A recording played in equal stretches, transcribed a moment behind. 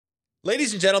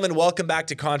Ladies and gentlemen, welcome back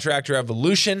to Contractor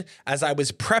Evolution. As I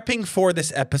was prepping for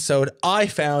this episode, I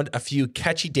found a few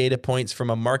catchy data points from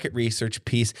a market research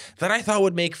piece that I thought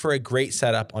would make for a great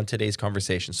setup on today's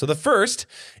conversation. So the first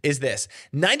is this: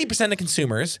 90% of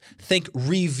consumers think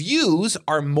reviews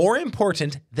are more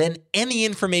important than any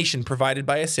information provided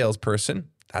by a salesperson.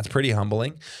 That's pretty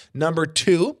humbling. Number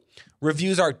two,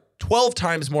 reviews are 12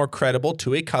 times more credible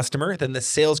to a customer than the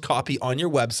sales copy on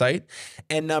your website.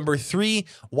 And number three,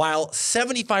 while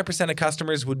 75% of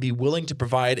customers would be willing to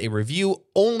provide a review,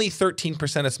 only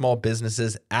 13% of small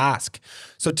businesses ask.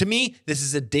 So to me, this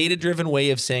is a data-driven way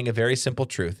of saying a very simple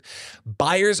truth.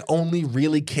 Buyers only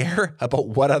really care about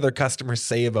what other customers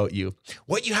say about you.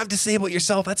 What you have to say about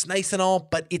yourself, that's nice and all,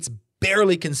 but it's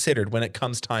barely considered when it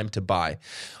comes time to buy.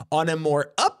 On a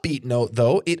more upbeat note,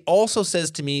 though, it also says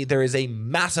to me there is a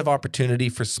massive opportunity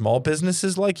for small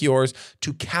businesses like yours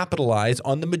to capitalize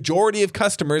on the majority of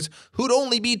customers who'd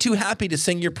only be too happy to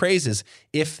sing your praises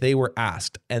if they were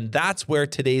asked. And that's where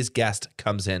today's guest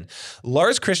comes in.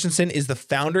 Lars Kristensen is the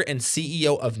founder and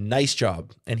CEO of Nice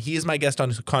Job, and he is my guest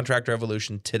on Contractor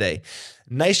Evolution today.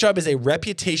 Nice Job is a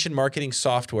reputation marketing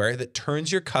software that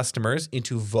turns your customers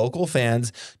into vocal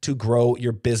fans to grow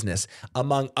your business.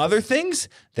 Among other things,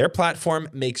 their platform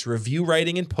makes review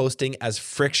writing and posting as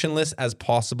frictionless as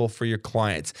possible for your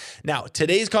clients. Now,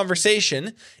 today's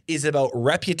conversation is about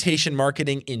reputation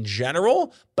marketing in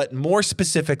general, but more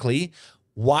specifically,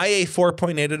 why a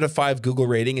 4.8 out of 5 Google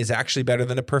rating is actually better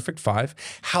than a perfect 5,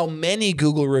 how many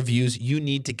Google reviews you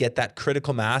need to get that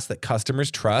critical mass that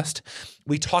customers trust.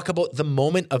 We talk about the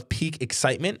moment of peak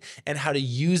excitement and how to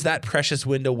use that precious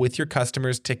window with your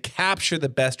customers to capture the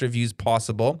best reviews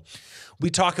possible. We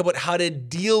talk about how to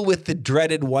deal with the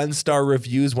dreaded 1-star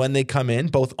reviews when they come in,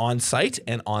 both on site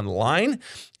and online.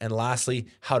 And lastly,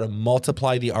 how to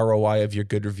multiply the ROI of your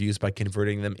good reviews by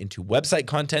converting them into website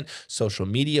content, social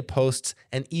media posts,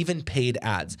 and even paid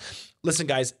ads. Listen,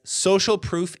 guys, social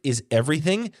proof is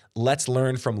everything. Let's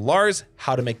learn from Lars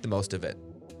how to make the most of it.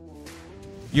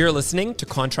 You're listening to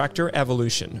Contractor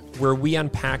Evolution, where we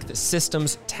unpack the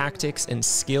systems, tactics, and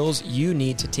skills you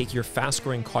need to take your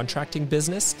fast-growing contracting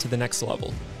business to the next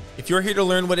level. If you're here to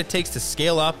learn what it takes to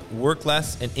scale up, work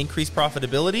less, and increase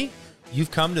profitability, you've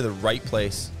come to the right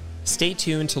place. Stay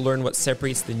tuned to learn what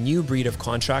separates the new breed of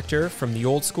contractor from the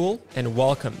old school, and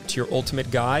welcome to your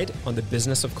ultimate guide on the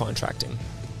business of contracting.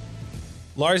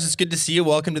 Lars, it's good to see you.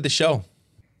 Welcome to the show.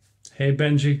 Hey,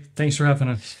 Benji. Thanks for having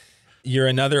us. You're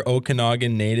another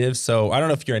Okanagan native, so I don't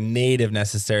know if you're a native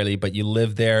necessarily, but you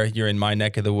live there. You're in my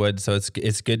neck of the woods, so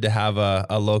it's good to have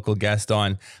a local guest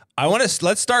on.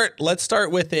 Let's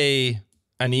start with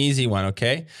an easy one,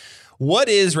 okay? What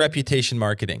is reputation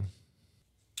marketing?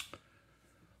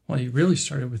 Well, you really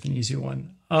started with an easy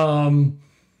one. I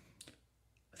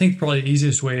think probably the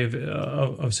easiest way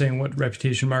of saying what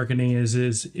reputation marketing is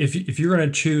if you're going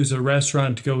to choose a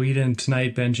restaurant to go eat in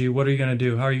tonight, Benji, what are you going to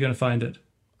do? How are you going to find it?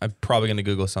 I'm probably going to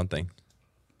Google something.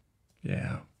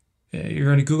 Yeah, you're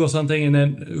going to Google something, and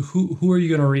then who are you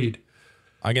going to read?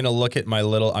 I'm going to look at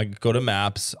I go to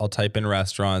maps, I'll type in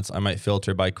restaurants, I might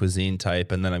filter by cuisine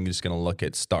type, and then I'm just going to look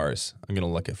at stars. I'm going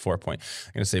to look at I'm going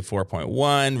to say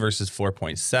 4.1 versus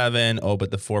 4.7. Oh, but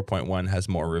the 4.1 has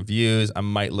more reviews. I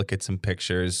might look at some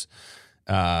pictures.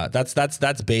 That's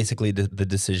basically the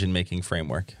decision-making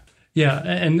framework. Yeah,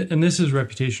 and this is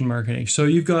reputation marketing. So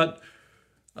you've got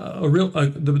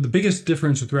the biggest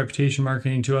difference with reputation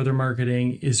marketing to other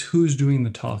marketing is who's doing the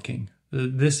talking.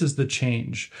 This is the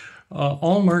change.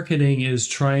 All marketing is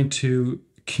trying to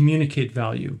communicate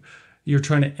value. You're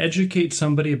trying to educate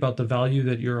somebody about the value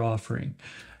that you're offering.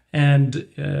 And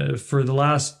for the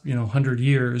last 100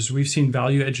 years, we've seen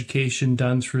value education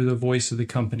done through the voice of the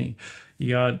company.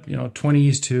 You got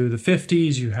 20s to the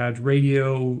 50s. You had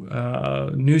radio,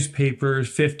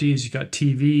 newspapers. 50s. You got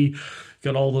TV.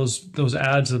 Got all those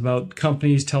ads about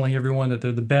companies telling everyone that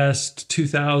they're the best.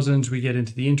 2000s, we get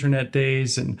into the internet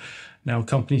days, and now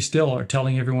companies still are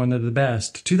telling everyone they're the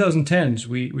best. 2010s,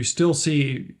 we still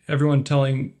see everyone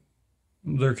telling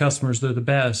their customers they're the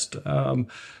best.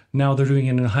 Now they're doing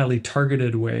it in a highly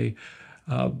targeted way.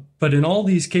 But in all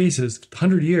these cases,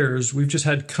 100 years, we've just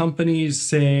had companies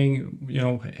saying,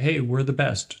 hey, we're the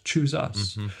best, choose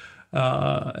us.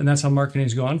 Mm-hmm. And that's how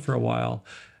marketing's gone for a while.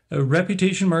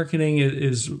 Reputation marketing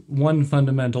is one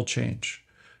fundamental change.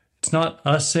 It's not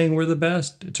us saying we're the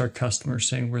best, it's our customers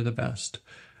saying we're the best.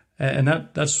 And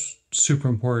that's super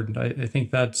important. I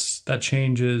think that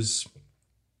change is,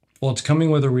 well, it's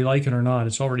coming whether we like it or not.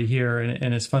 It's already here,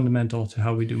 and it's fundamental to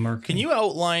how we do marketing. Can you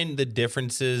outline the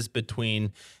differences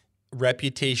between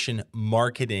reputation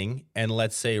marketing and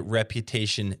let's say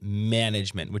reputation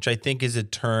management, which I think is a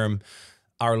term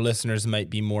our listeners might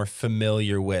be more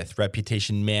familiar with,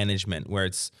 reputation management, where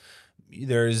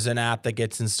there's an app that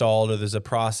gets installed or there's a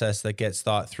process that gets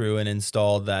thought through and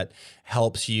installed that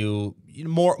helps you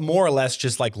more or less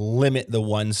just like limit the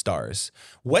 1 stars.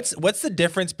 What's the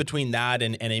difference between that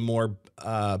and a more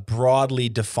broadly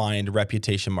defined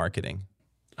reputation marketing?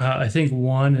 I think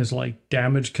one is like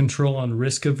damage control and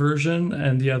risk aversion,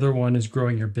 and the other one is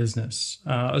growing your business.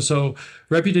 So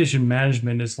reputation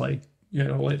management is like,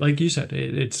 like you said,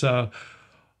 it's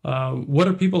what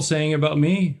are people saying about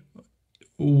me?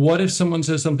 What if someone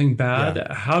says something bad?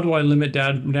 Yeah. How do I limit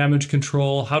damage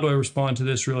control? How do I respond to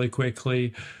this really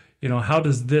quickly? How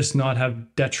does this not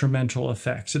have detrimental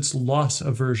effects? It's loss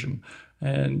aversion.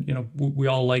 And, we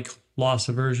all like loss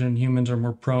aversion. Humans are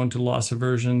more prone to loss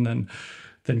aversion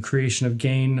than creation of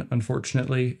gain,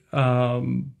 unfortunately.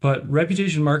 But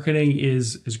reputation marketing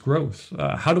is growth.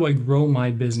 How do I grow my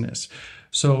business?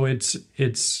 So it's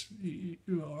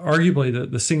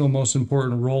arguably the single most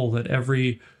important role that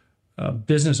every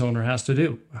business owner has to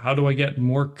do. How do I get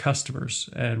more customers?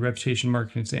 And reputation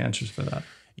marketing is the answers for that.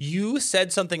 You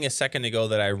said something a second ago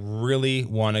that I really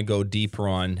want to go deeper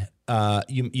on.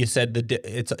 You said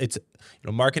that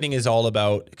marketing is all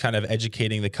about kind of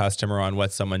educating the customer on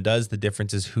what someone does. The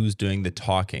difference is who's doing the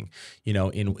talking.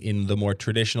 In the more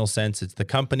traditional sense, it's the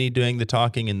company doing the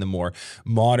talking. In the more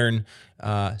modern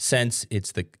sense,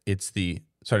 it's the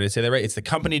sorry, did I say that right? It's the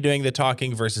company doing the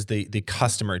talking versus the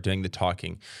customer doing the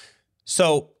talking.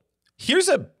 So here's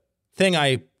a thing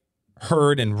I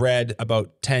heard and read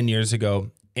about 10 years ago.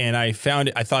 And I thought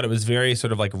it was very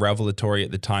sort of like revelatory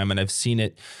at the time, and I've seen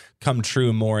it come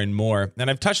true more and more. And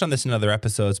I've touched on this in other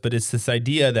episodes, but it's this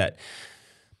idea that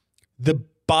the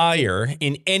buyer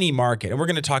in any market, and we're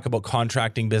going to talk about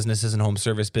contracting businesses and home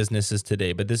service businesses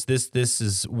today, but this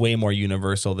is way more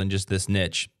universal than just this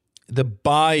niche. The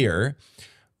buyer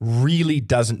really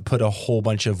doesn't put a whole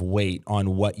bunch of weight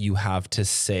on what you have to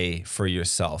say for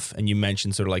yourself. And you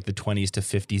mentioned sort of like the 20s to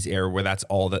 50s era where that's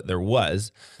all that there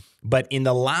was. But in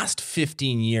the last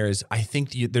 15 years, I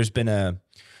think there's been a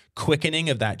quickening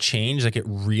of that change. Like it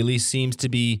really seems to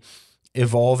be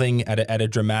evolving at a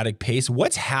dramatic pace.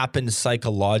 What's happened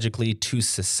psychologically to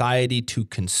society, to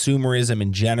consumerism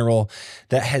in general,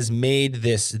 that has made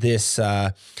this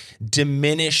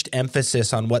diminished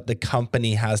emphasis on what the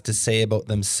company has to say about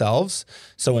themselves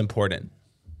so important?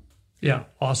 Yeah,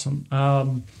 awesome.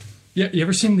 You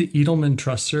ever seen the Edelman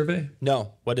Trust Survey?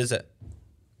 No. What is it?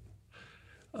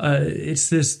 It's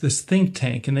this think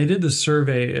tank, and they did this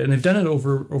survey, and they've done it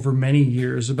over many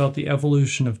years about the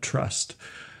evolution of trust.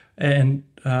 And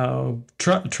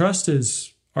trust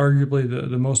is arguably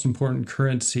the most important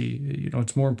currency.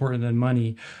 It's more important than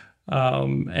money.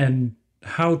 And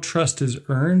how trust is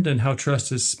earned and how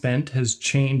trust is spent has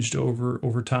changed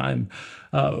over time.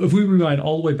 If we rewind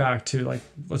all the way back to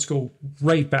let's go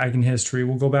right back in history.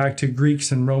 We'll go back to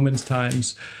Greeks and Romans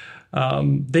times.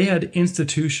 They had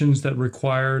institutions that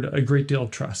required a great deal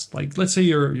of trust. Like, let's say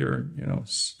you're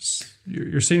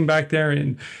sitting back there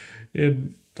in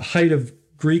the height of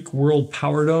Greek world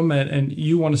powerdom, and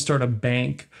you want to start a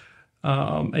bank,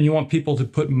 and you want people to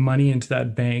put money into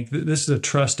that bank. This is a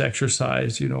trust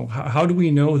exercise. How do we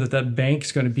know that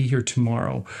bank's going to be here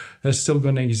tomorrow? That's still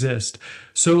going to exist.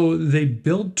 So they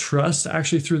build trust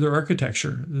actually through their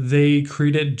architecture. They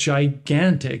created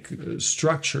gigantic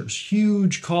structures,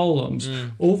 huge columns,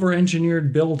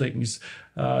 over-engineered buildings,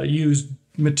 used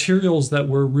materials that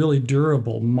were really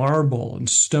durable, marble and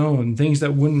stone, things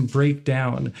that wouldn't break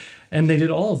down. And they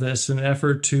did all of this in an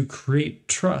effort to create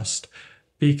trust.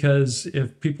 Because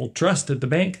if people trusted the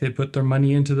bank, they put their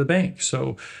money into the bank.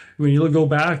 So when you go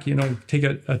back, take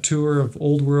a tour of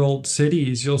old world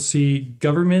cities, you'll see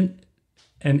government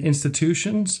and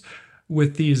institutions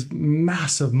with these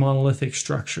massive monolithic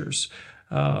structures,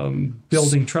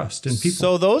 building trust in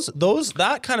people. So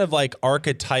that kind of like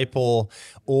archetypal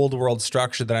old world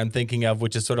structure that I'm thinking of,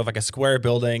 which is sort of like a square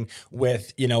building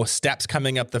with, steps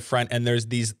coming up the front, and there's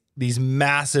these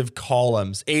massive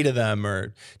columns, 8 of them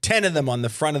or 10 of them on the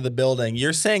front of the building.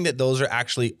 You're saying that those are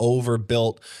actually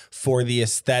overbuilt for the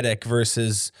aesthetic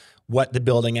versus what the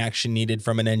building actually needed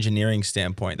from an engineering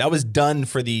standpoint. That was done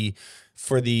for the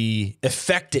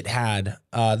effect it had,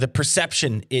 the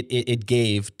perception it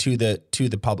gave to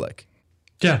the public.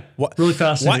 Yeah, really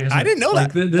fascinating. I didn't know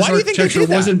that. This Why do you think they architecture did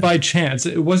that? wasn't by chance.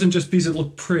 It wasn't just because it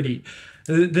looked pretty.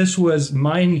 This was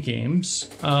mind games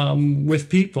with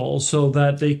people so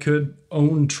that they could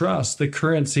own trust, the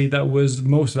currency that was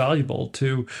most valuable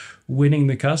to winning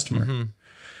the customer. Mm-hmm.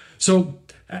 So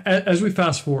as we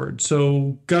fast forward,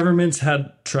 so governments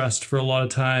had trust for a lot of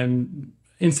time.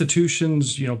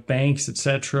 Institutions, banks,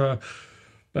 etc.,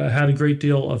 had a great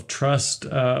deal of trust.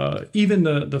 Even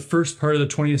the first part of the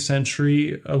 20th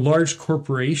century, large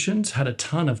corporations had a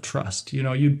ton of trust.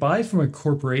 You'd buy from a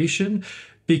corporation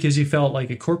because you felt like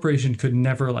a corporation could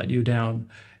never let you down.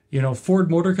 Ford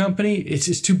Motor Company,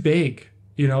 it's too big.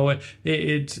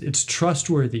 It's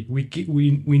trustworthy.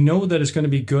 We know that it's going to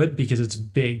be good because it's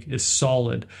big, it's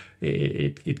solid,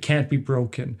 it can't be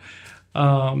broken.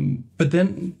 But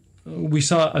then we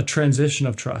saw a transition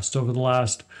of trust over the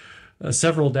last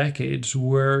several decades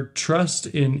where trust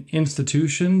in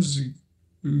institutions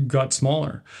got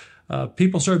smaller.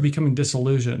 People started becoming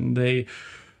disillusioned. They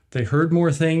heard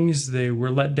more things. They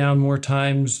were let down more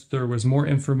times. There was more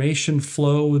information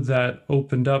flow that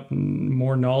opened up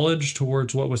more knowledge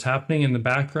towards what was happening in the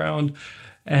background.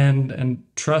 And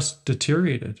trust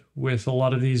deteriorated with a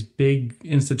lot of these big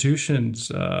institutions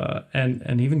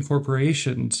and even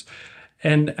corporations.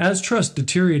 And as trust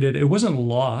deteriorated, it wasn't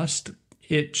lost,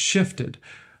 it shifted.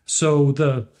 So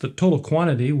the total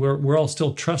quantity, we're all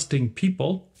still trusting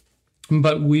people,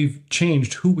 but we've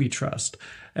changed who we trust.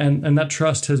 And that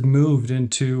trust has moved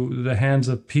into the hands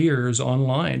of peers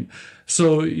online.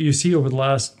 So you see over the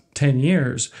last 10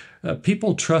 years,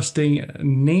 people trusting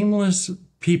nameless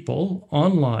people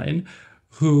online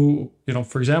who,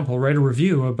 for example, write a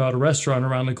review about a restaurant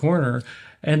around the corner,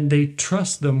 and they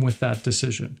trust them with that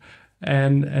decision.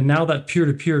 And now that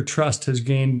peer-to-peer trust has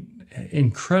gained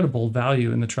incredible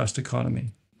value in the trust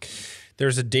economy.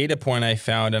 There's a data point I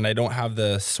found, and I don't have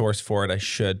the source for it. I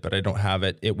should, but I don't have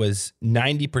it. It was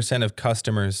 90% of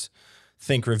customers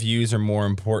think reviews are more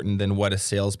important than what a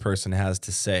salesperson has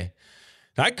to say.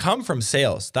 Now, I come from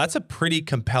sales. That's a pretty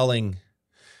compelling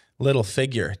little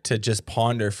figure to just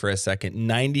ponder for a second.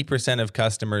 90% of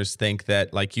customers think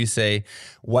that, like you say,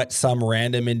 what some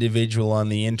random individual on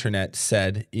the internet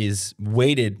said is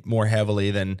weighted more heavily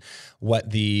than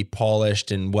what the polished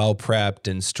and well-prepped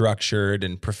and structured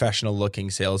and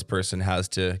professional-looking salesperson has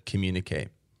to communicate.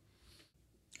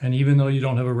 And even though you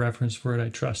don't have a reference for it, I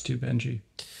trust you, Benji.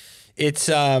 It's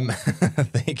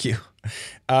thank you.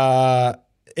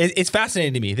 It's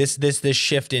fascinating to me, this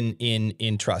shift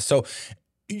in trust. So,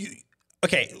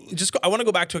 okay, I want to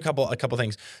go back to a couple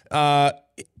things.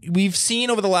 We've seen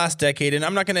over the last decade, and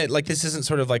I'm not going to, this isn't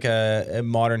sort of like a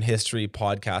modern history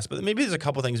podcast, but maybe there's a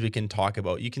couple things we can talk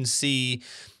about. You can see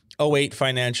 2008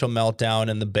 financial meltdown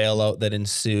and the bailout that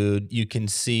ensued. You can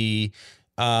see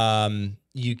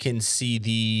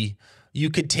you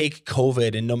could take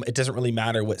COVID, and it doesn't really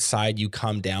matter what side you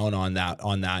come down on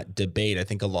that debate. I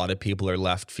think a lot of people are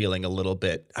left feeling a little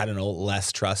bit,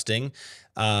 less trusting.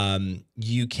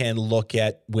 You can look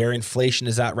at where inflation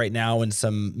is at right now and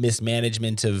some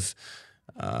mismanagement of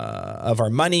our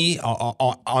money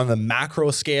on the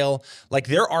macro scale. Like,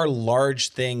 there are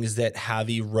large things that have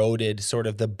eroded sort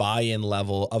of the buy-in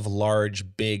level of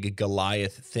large, big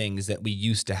Goliath things that we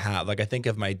used to have. Like, I think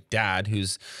of my dad,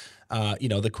 who's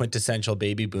the quintessential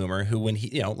baby boomer, who when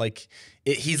he's like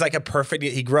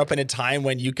he grew up in a time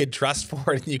when you could trust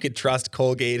Ford and you could trust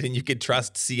Colgate and you could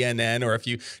trust CNN, or if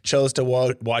you chose to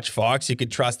watch Fox, you could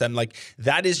trust them. Like,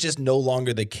 that is just no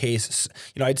longer the case.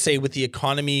 I'd say with the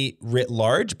economy writ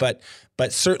large, but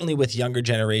certainly with younger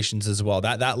generations as well.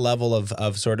 That level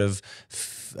of sort of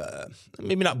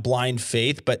maybe not blind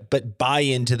faith, but buy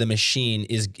into the machine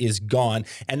is gone.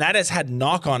 And that has had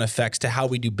knock-on effects to how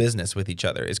we do business with each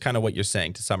other, is kind of what you're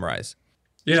saying, to summarize.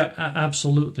 Yeah,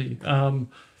 absolutely.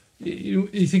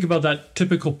 You think about that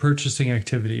typical purchasing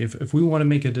activity. If we want to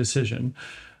make a decision,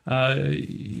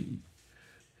 the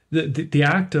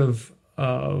act of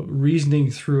reasoning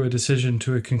through a decision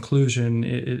to a conclusion,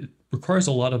 it requires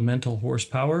a lot of mental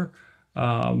horsepower.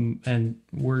 And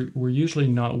we're usually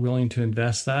not willing to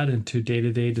invest that into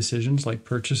day-to-day decisions like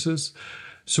purchases.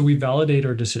 So we validate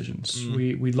our decisions.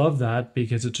 We love that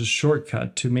because it's a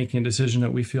shortcut to making a decision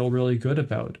that we feel really good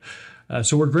about.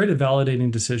 So we're great at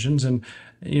validating decisions. And,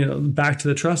 back to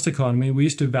the trust economy, we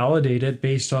used to validate it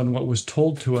based on what was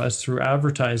told to us through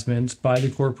advertisements by the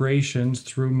corporations,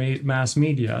 through mass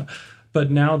media.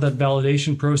 But now that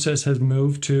validation process has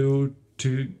moved to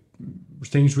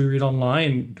things we read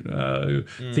online,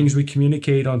 things we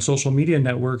communicate on social media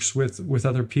networks with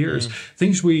other peers,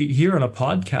 things we hear on a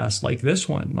podcast like this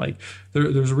one. Like,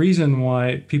 there's a reason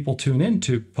why people tune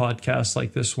into podcasts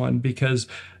like this one, because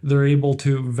they're able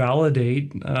to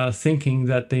validate thinking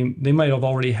that they might have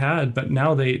already had, but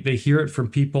now they hear it from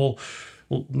people,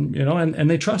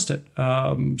 and they trust it.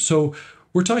 So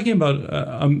we're talking about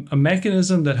a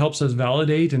mechanism that helps us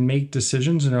validate and make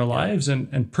decisions in our lives,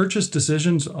 and purchase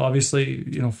decisions. Obviously,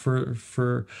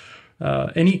 for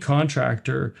any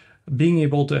contractor, being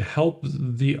able to help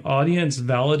the audience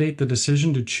validate the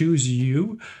decision to choose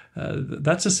you,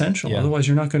 that's essential. Otherwise,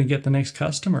 you're not going to get the next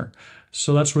customer.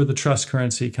 So that's where the trust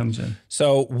currency comes in.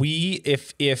 So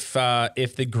if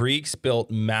the Greeks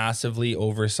built massively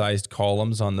oversized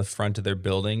columns on the front of their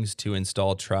buildings to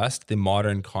install trust, the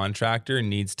modern contractor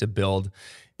needs to build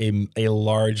a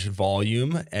large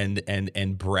volume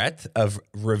and breadth of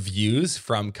reviews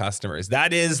from customers.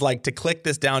 That is, like, to click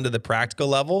this down to the practical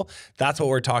level, that's what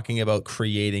we're talking about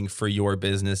creating for your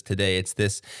business today. It's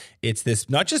this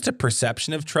not just a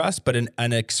perception of trust, but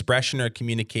an expression or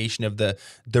communication of the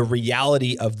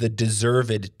reality of the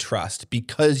deserved trust,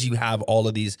 because you have all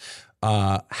of these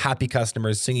happy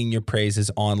customers singing your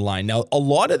praises online. Now, a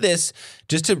lot of this,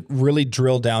 just to really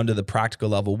drill down to the practical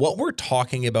level, what we're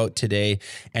talking about today,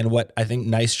 and what I think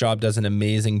Nice Job does an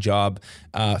amazing job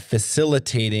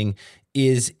facilitating,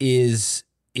 is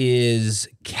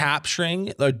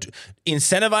capturing,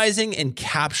 incentivizing and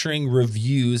capturing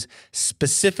reviews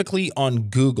specifically on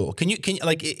Google. Can you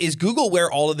is Google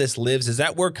where all of this lives? Is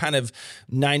that where kind of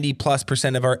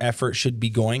 90+% of our effort should be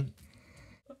going?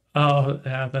 Oh,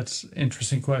 yeah, that's an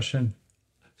interesting question.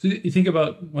 So you think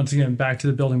about, once again, back to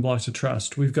the building blocks of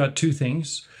trust. We've got two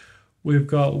things. We've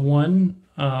got one,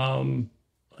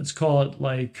 let's call it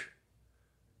like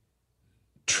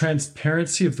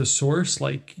transparency of the source.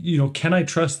 Like, can I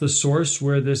trust the source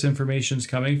where this information is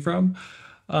coming from?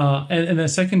 And the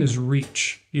second is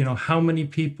reach. How many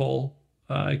people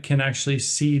can actually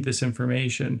see this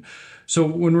information? So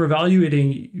when we're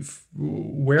evaluating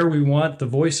where we want the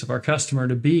voice of our customer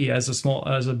to be as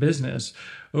a business,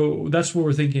 that's what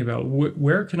we're thinking about.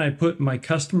 Where can I put my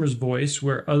customer's voice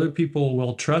where other people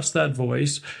will trust that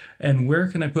voice? And where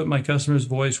can I put my customer's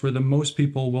voice where the most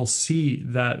people will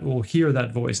hear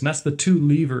that voice? And that's the two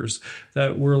levers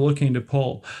that we're looking to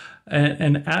pull.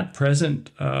 And at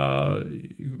present,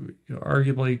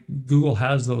 arguably, Google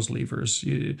has those levers.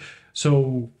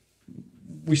 So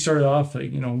we started off,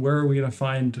 where are we going to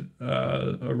find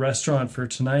a restaurant for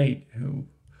tonight?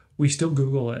 We still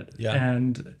Google it. Yeah.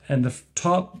 And the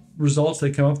top results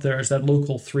that come up there is that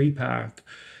local 3-pack.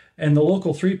 And the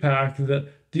local 3-pack,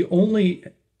 the only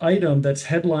item that's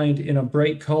headlined in a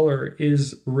bright color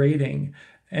is rating.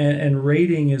 And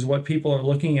rating is what people are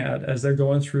looking at as they're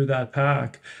going through that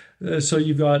pack. So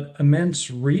you've got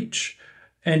immense reach,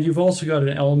 and you've also got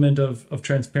an element of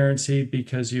transparency,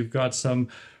 because you've got some,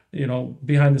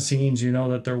 behind the scenes,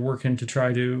 that they're working to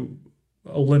try to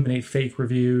eliminate fake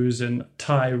reviews and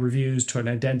tie reviews to an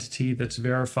identity that's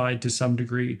verified to some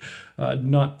degree.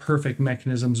 Not perfect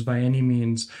mechanisms by any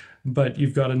means, but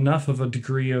you've got enough of a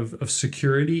degree of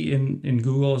security in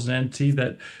Google as an entity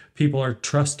that people are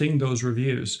trusting those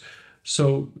reviews.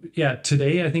 So yeah,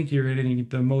 today I think you're getting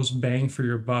the most bang for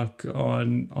your buck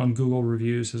on Google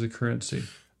reviews as a currency.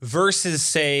 Versus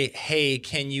say, hey,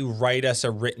 can you write us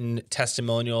a written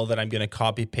testimonial that I'm going to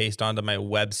copy paste onto my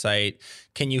website?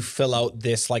 Can you fill out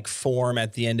this form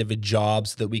at the end of a job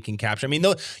so that we can capture? I mean,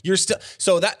 though, you're still,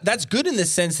 so that's good in the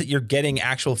sense that you're getting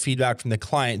actual feedback from the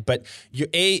client, but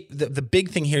the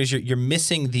big thing here is you're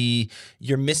missing the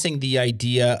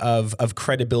idea of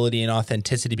credibility and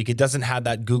authenticity, because it doesn't have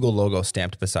that Google logo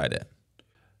stamped beside it.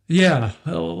 Yeah,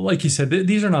 like you said,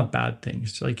 these are not bad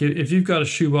things. Like, if you've got a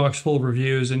shoebox full of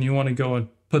reviews and you want to go and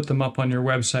put them up on your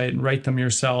website and write them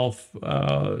yourself,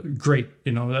 great.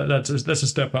 That's a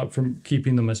step up from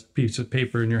keeping them as a piece of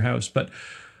paper in your house. But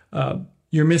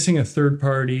you're missing a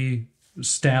third-party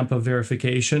stamp of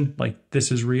verification, like this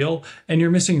is real, and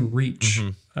you're missing reach.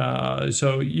 Mm-hmm.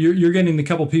 So you're getting the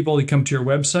couple people that come to your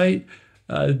website.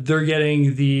 They're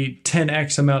getting the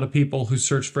 10x amount of people who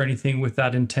search for anything with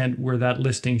that intent where that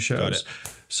listing shows.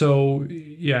 So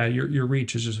yeah, your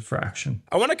reach is just a fraction.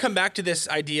 I want to come back to this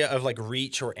idea of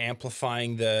reach or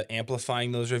amplifying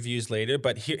those reviews later,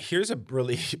 but here's a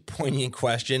really poignant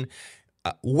question.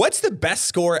 What's the best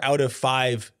score out of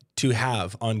 5 to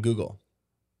have on Google?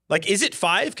 Is it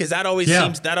 5? Because that always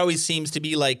seems to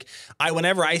be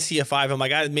whenever I see a 5, I'm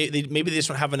like, maybe they just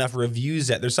don't have enough reviews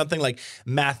yet. There's something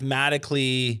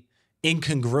mathematically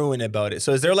incongruent about it.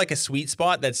 So is there a sweet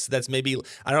spot that's maybe,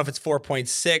 I don't know if it's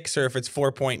 4.6 or if it's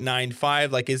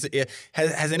 4.95?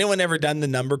 Has anyone ever done the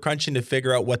number crunching to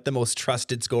figure out what the most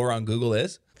trusted score on Google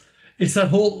is? It's that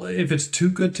whole, if it's too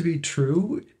good to be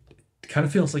true, kind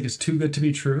of feels like it's too good to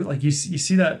be true. Like you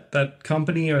see that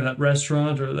company or that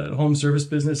restaurant or that home service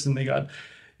business, and they got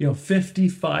 50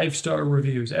 5-star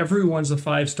reviews. Everyone's a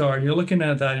 5-star, and you're looking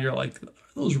at that and you're like, are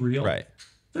those real? Right.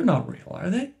 They're not real, are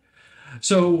they?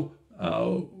 So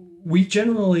we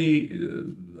generally,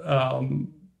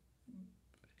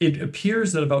 it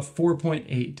appears that about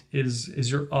 4.8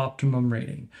 is your optimum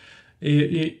rating.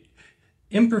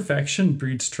 Imperfection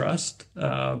breeds trust.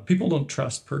 People don't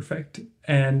trust perfect.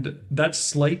 And that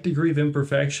slight degree of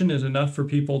imperfection is enough for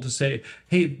people to say,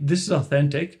 hey, this is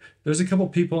authentic. There's a couple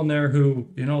people in there who,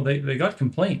 they got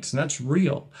complaints, and that's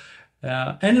real.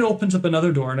 And it opens up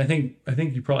another door. And I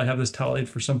think you probably have this tallied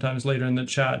for sometimes later in the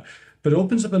chat, but it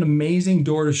opens up an amazing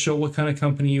door to show what kind of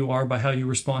company you are by how you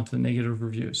respond to the negative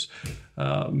reviews.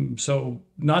 So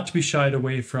not to be shied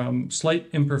away from, slight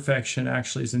imperfection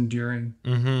actually is enduring.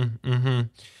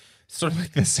 Sort of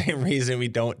like the same reason we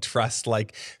don't trust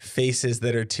like faces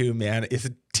that are too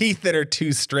teeth that are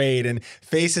too straight and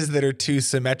faces that are too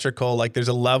symmetrical. Like there's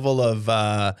a level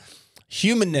of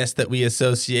humanness that we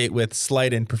associate with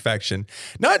slight imperfection,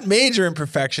 not major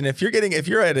imperfection. If you're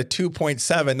at a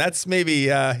 2.7, that's maybe,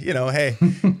 hey,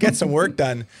 get some work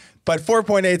done. But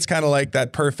 4.8 is kind of like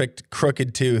that perfect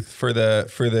crooked tooth for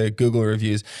the Google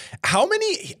reviews. How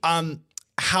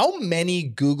many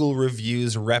Google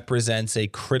reviews represents a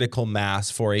critical mass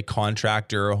for a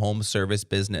contractor or home service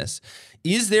business?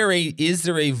 Is there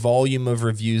a volume of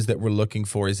reviews that we're looking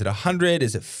for? Is it 100?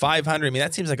 Is it 500? I mean,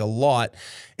 that seems like a lot.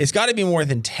 It's got to be more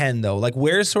than 10 though. Like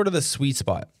where's sort of the sweet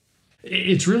spot?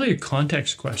 It's really a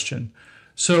context question.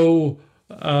 So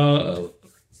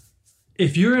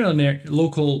if you're in a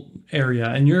local area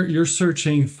and you're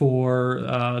searching for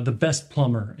the best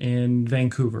plumber in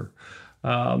Vancouver,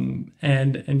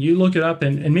 and you look it up,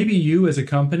 and maybe you as a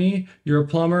company, you're a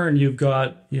plumber and you've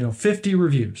got 50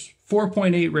 reviews,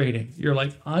 4.8 rating. You're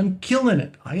like, I'm killing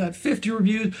it. I got 50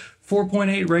 reviews,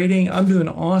 4.8 rating. I'm doing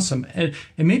awesome. And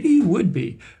maybe you would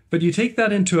be, but you take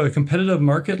that into a competitive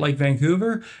market like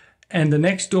Vancouver, and the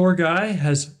next door guy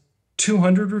has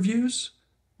 200 reviews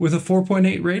with a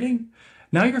 4.8 rating.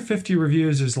 Now your 50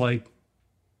 reviews is like,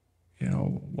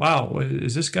 wow,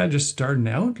 is this guy just starting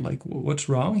out? Like, what's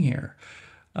wrong here?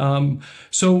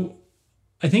 So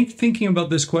I think thinking about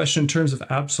this question in terms of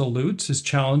absolutes is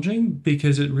challenging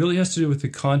because it really has to do with the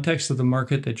context of the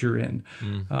market that you're in.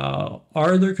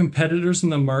 Are there competitors in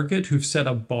the market who've set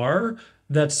a bar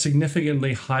that's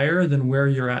significantly higher than where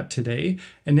you're at today?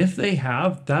 And if they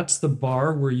have, that's the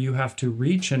bar where you have to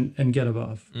reach and get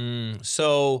above.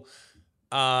 So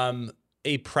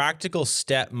a practical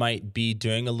step might be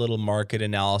doing a little market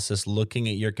analysis, looking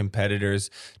at your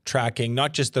competitors, tracking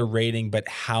not just the rating, but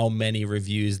how many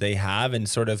reviews they have and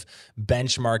sort of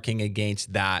benchmarking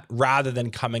against that rather than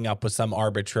coming up with some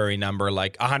arbitrary number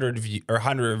like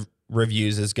 100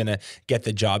 reviews is going to get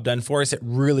the job done for us. It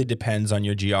really depends on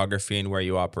your geography and where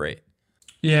you operate.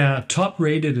 Yeah, top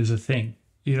rated is a thing.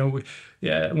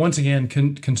 Once again,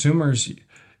 consumers,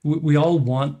 we all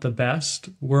want the best.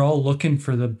 We're all looking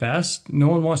for the best. No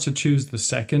one wants to choose the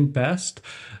second best.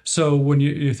 So when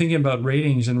you're thinking about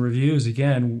ratings and reviews,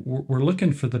 again, we're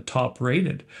looking for the top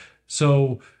rated.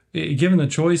 So given the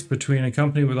choice between a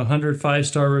company with 100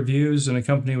 5-star reviews and a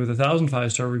company with 1,000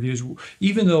 5-star reviews,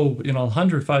 even though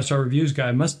 100 5-star reviews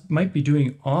guy might be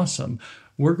doing awesome,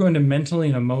 we're going to mentally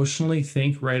and emotionally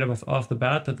think right off the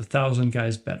bat that the 1,000 guy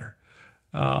is better,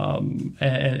 and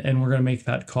we're going to make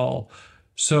that call.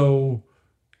 So,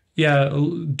 yeah,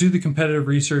 do the competitive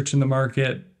research in the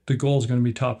market. The goal is going to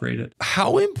be top rated.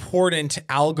 How important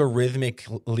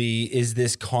algorithmically is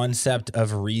this concept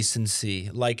of recency?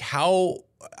 Like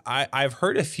I've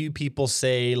heard a few people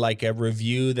say like a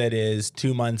review that is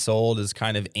 2 months old is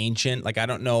kind of ancient. Like, I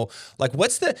don't know, like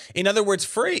in other words,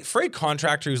 for a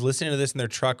contractor who's listening to this in their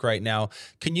truck right now,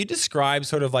 can you describe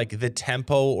sort of like the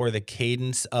tempo or the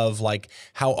cadence of like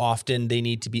how often they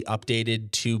need to be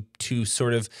updated to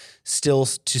sort of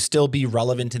still be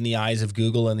relevant in the eyes of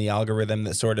Google and the algorithm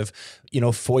that sort of,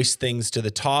 foists things to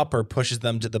the top or pushes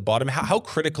them to the bottom? How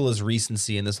critical is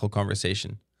recency in this whole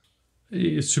conversation?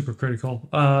 It's super critical.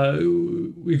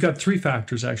 We've got 3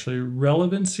 factors, actually: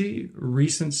 relevancy,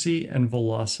 recency, and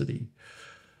velocity.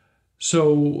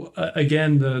 So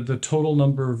again, the total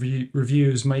number of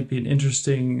reviews might be an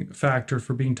interesting factor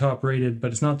for being top rated,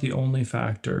 but it's not the only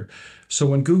factor. So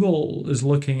when Google is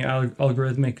looking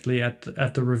algorithmically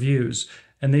at the reviews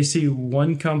and they see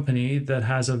one company that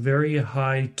has a very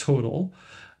high total,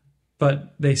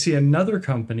 but they see another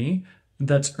company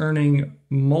that's earning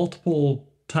multiple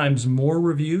times more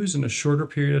reviews in a shorter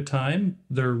period of time,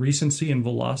 their recency and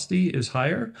velocity is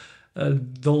higher,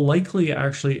 they'll likely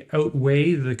actually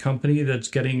outweigh the company that's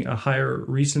getting a higher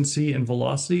recency and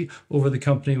velocity over the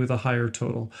company with a higher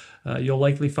total. You'll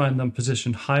likely find them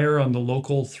positioned higher on the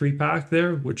local 3-pack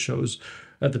there, which shows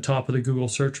at the top of the Google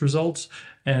search results,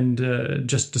 and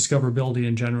just discoverability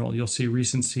in general. You'll see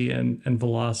recency and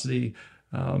velocity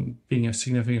being a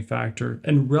significant factor,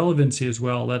 and relevancy as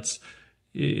well.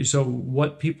 So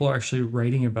what people are actually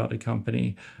writing about a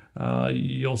company.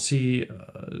 You'll see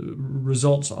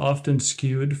results often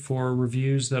skewed for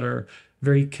reviews that are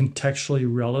very contextually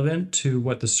relevant to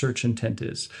what the search intent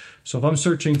is. So if I'm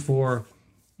searching for,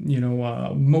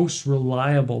 most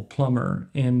reliable plumber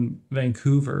in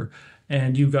Vancouver,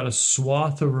 and you've got a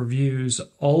swath of reviews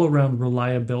all around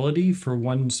reliability for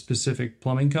one specific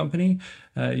plumbing company,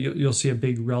 you'll see a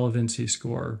big relevancy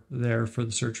score there for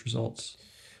the search results.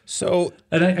 So,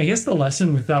 and I guess the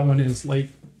lesson with that one is like,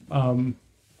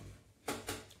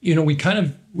 we kind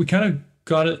of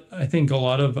got it. I think a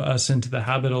lot of us into the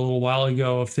habit a little while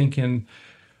ago of thinking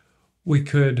we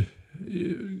could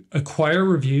acquire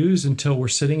reviews until we're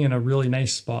sitting in a really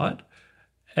nice spot,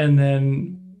 and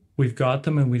then we've got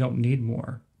them and we don't need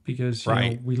more because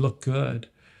we look good.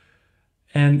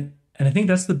 And I think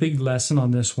that's the big lesson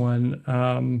on this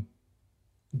one.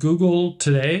 Google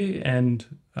today and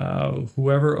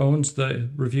whoever owns the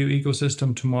review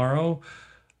ecosystem tomorrow,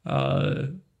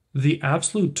 the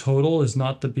absolute total is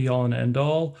not the be all and end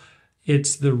all.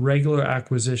 It's the regular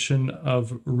acquisition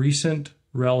of recent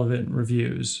relevant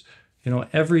reviews.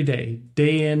 Every day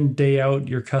in, day out,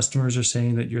 your customers are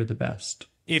saying that you're the best.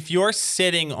 If you're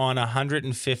sitting on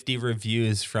 150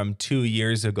 reviews from 2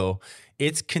 years ago,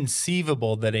 it's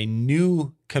conceivable that a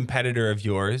new competitor of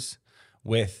yours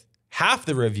with half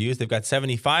the reviews, they've got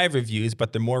 75 reviews,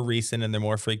 but they're more recent and they're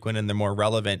more frequent and they're more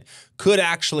relevant, could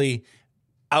actually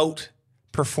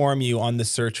outperform you on the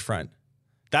search front.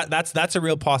 That's a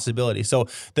real possibility. So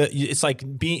it's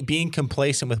like being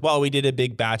complacent with, well, we did a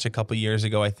big batch a couple years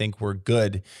ago, I think we're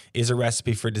good, is a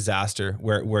recipe for disaster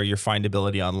where your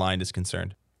findability online is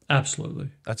concerned.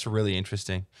 Absolutely. That's really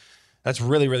interesting. That's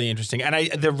really, really interesting.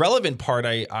 And the relevant part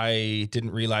I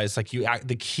didn't realize, like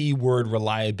the keyword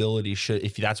reliability should,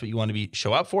 if that's what you want to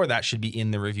show up for, that should be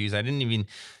in the reviews. I didn't even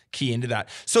key into that.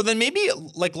 So then maybe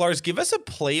like Lars, give us a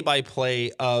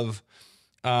play-by-play of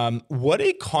what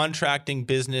a contracting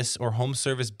business or home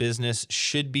service business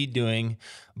should be doing,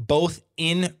 both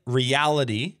in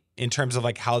reality, in terms of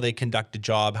like how they conduct a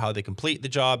job, how they complete the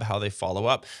job, how they follow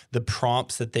up, the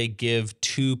prompts that they give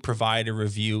to provide a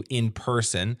review in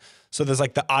person. So there's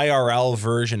like the IRL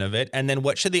version of it. And then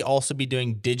what should they also be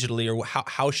doing digitally, or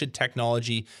how should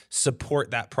technology support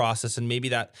that process? And maybe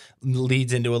that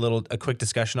leads into a quick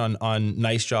discussion on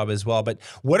Nice Job as well. But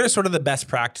what are sort of the best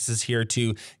practices here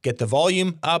to get the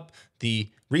volume up, the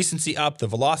recency up, the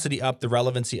velocity up, the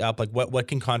relevancy up? Like what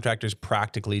can contractors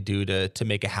practically do to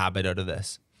make a habit out of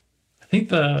this? I think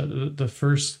the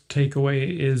first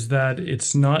takeaway is that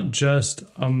it's not just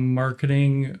a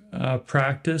marketing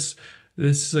practice.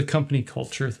 This is a company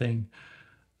culture thing.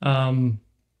 You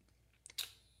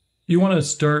want to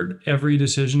start every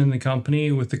decision in the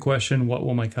company with the question, what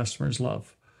will my customers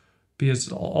love?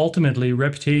 Because ultimately,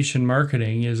 reputation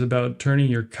marketing is about turning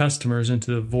your customers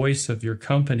into the voice of your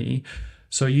company.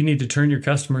 So you need to turn your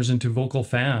customers into vocal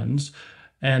fans.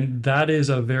 And that is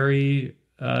a very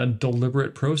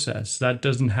deliberate process. That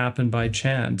doesn't happen by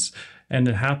chance. And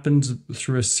it happens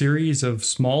through a series of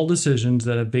small decisions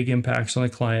that have big impacts on the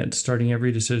client, starting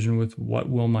every decision with what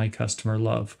will my customer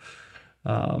love?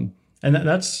 And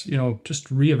that's,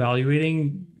 just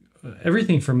reevaluating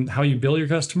everything from how you bill your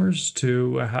customers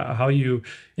to how you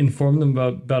inform them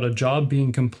about a job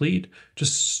being complete.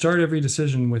 Just start every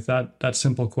decision with that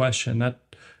simple question. That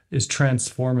is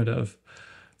transformative.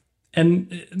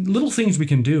 And little things we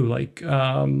can do, like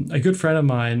a good friend of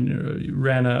mine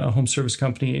ran a home service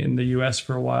company in the US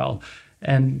for a while,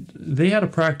 and they had a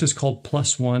practice called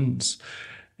plus ones.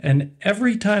 And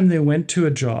every time they went to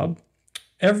a job,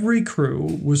 every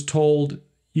crew was told,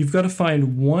 you've got to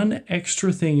find one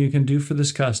extra thing you can do for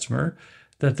this customer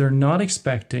that they're not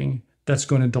expecting that's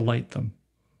going to delight them.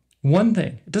 One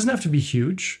thing. It doesn't have to be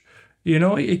huge.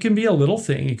 It can be a little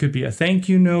thing. It could be a thank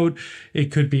you note.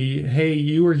 It could be, hey,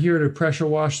 you were here to pressure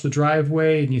wash the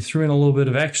driveway and you threw in a little bit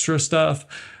of extra stuff.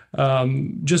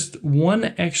 Just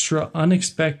one extra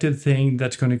unexpected thing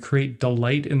that's going to create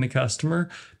delight in the customer.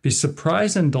 Because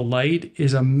surprise and delight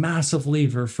is a massive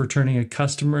lever for turning a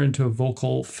customer into a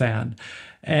vocal fan.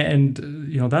 And,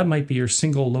 that might be your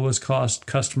single lowest cost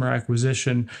customer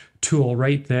acquisition tool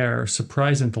right there.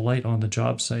 Surprise and delight on the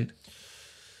job site.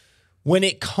 When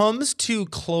it comes to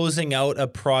closing out a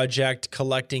project,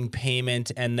 collecting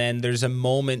payment, and then there's a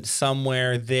moment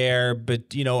somewhere there,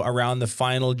 but around the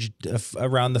final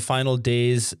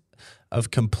days of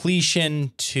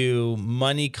completion to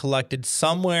money collected,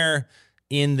 somewhere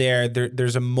in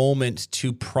there's a moment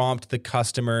to prompt the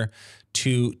customer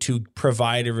to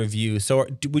provide a review. So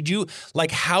would you,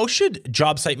 like, how should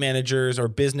job site managers or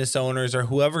business owners or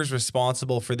whoever's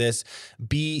responsible for this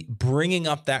be bringing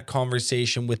up that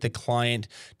conversation with the client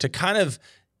to kind of,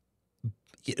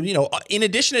 in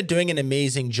addition to doing an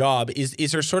amazing job,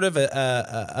 is there sort of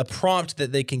a prompt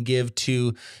that they can give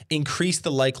to increase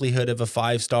the likelihood of a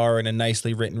 5-star and a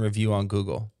nicely written review on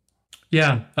Google?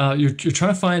 Yeah, you're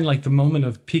trying to find like the moment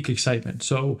of peak excitement.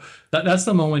 So that's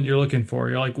the moment you're looking for.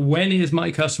 You're like, when is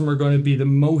my customer going to be the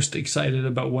most excited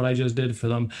about what I just did for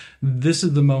them? This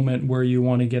is the moment where you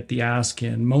want to get the ask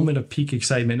in. Moment of peak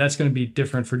excitement. That's going to be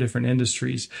different for different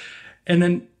industries. And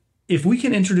then if we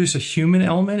can introduce a human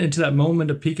element into that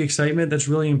moment of peak excitement, that's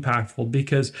really impactful,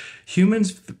 because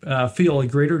humans feel a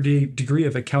greater degree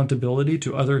of accountability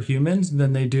to other humans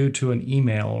than they do to an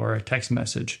email or a text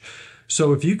message.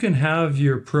 So if you can have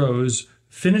your pros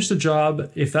finish the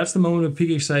job, if that's the moment of peak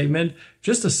excitement,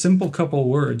 just a simple couple of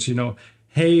words,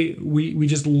 hey, we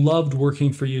just loved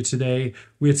working for you today.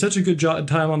 We had such a good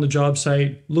time on the job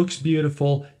site. Looks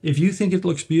beautiful. If you think it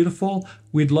looks beautiful,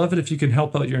 we'd love it if you can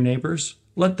help out your neighbors.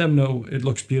 Let them know it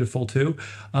looks beautiful too.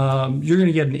 You're going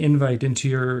to get an invite into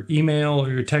your email or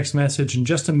your text message in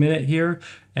just a minute here.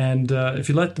 And if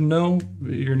you let them know,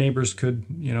 your neighbors could,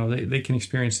 they can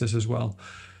experience this as well.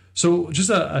 So just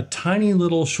a tiny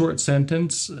little short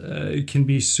sentence can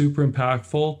be super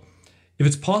impactful. If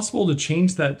it's possible to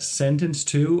change that sentence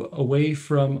away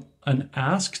from an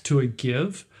ask to a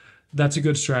give, that's a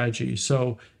good strategy.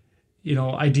 So,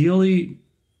 ideally,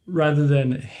 rather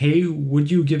than, hey, would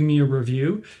you give me a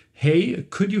review? Hey,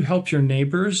 could you help your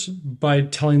neighbors by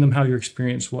telling them how your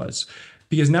experience was?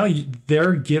 Because now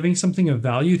they're giving something of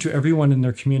value to everyone in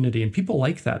their community. And people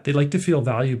like that. They like to feel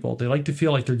valuable. They like to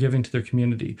feel like they're giving to their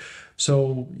community.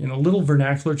 So, little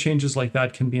vernacular changes like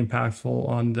that can be impactful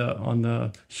on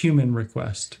the human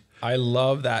request. I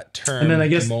love that term. And then I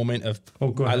guess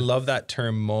I love that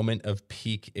term, moment of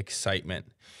peak excitement.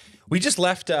 We just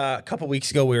left a couple of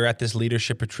weeks ago. We were at this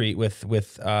leadership retreat with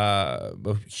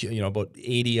about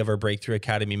 80 of our Breakthrough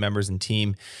Academy members and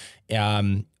team.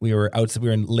 We were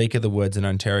in Lake of the Woods in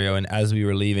Ontario, and as we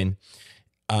were leaving,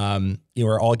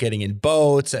 we're all getting in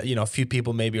boats. A few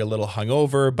people maybe are a little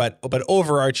hungover, but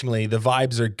overarchingly, the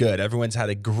vibes are good. Everyone's had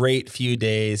a great few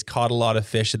days, caught a lot of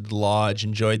fish at the lodge,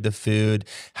 enjoyed the food,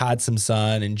 had some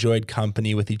sun, enjoyed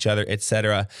company with each other,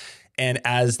 etc. And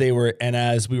as we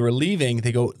were leaving,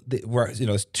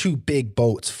 it's 2 big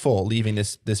boats full leaving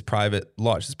this private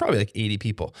lodge. It's probably like 80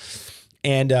 people.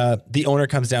 And the owner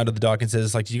comes down to the dock and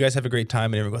says, like, "Do you guys have a great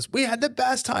time?" And everyone goes, "We had the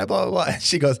best time, blah, blah, blah." And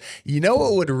she goes,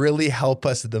 "What would really help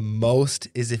us the most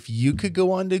is if you could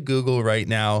go onto Google right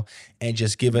now and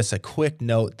just give us a quick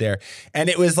note there." And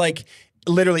it was like,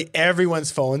 literally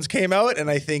everyone's phones came out. And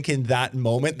I think in that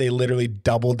moment, they literally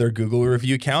doubled their Google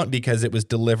review count because it was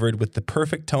delivered with the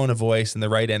perfect tone of voice and the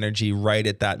right energy right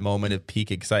at that moment of peak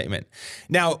excitement.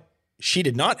 Now, she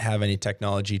did not have any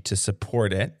technology to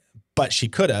support it, but she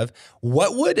could have.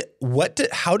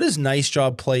 How does Nice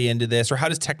Job play into this? Or how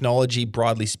does technology,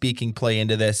 broadly speaking, play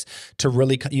into this to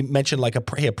really, you mentioned like a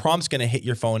prompt's going to hit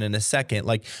your phone in a second.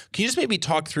 Like, can you just maybe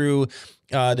talk through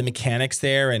the mechanics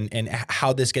there and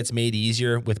how this gets made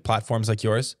easier with platforms like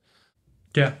yours?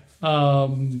 Yeah.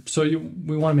 So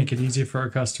we want to make it easy for our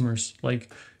customers. Like,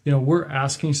 we're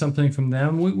asking something from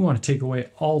them. We want to take away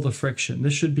all the friction.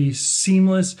 This should be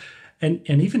seamless and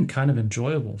even kind of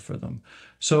enjoyable for them.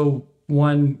 So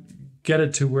one, get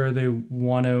it to where they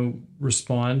want to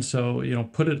respond. So,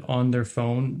 put it on their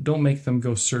phone. Don't make them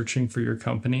go searching for your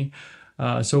company.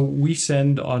 So we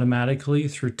send automatically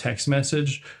through text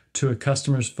message to a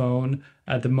customer's phone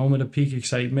at the moment of peak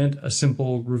excitement, a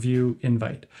simple review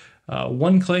invite.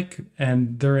 One click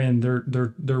and they're in,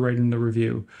 they're writing the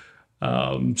review.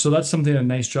 So that's something that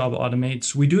Nice Job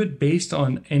automates. We do it based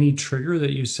on any trigger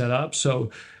that you set up. So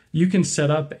you can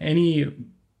set up any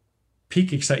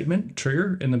peak excitement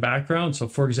trigger in the background. So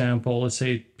for example, let's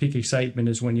say peak excitement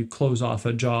is when you close off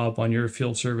a job on your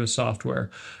field service software.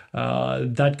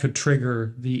 That could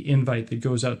trigger the invite that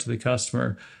goes out to the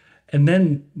customer. And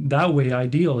then that way,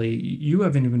 ideally, you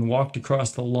haven't even walked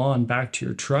across the lawn back to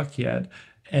your truck yet,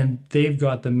 and they've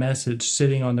got the message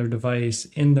sitting on their device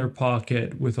in their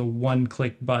pocket with a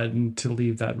one-click button to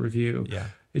leave that review. Yeah.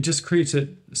 It just creates a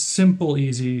simple,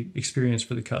 easy experience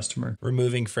for the customer.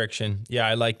 Removing friction. Yeah,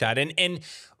 I like that. And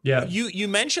yeah, you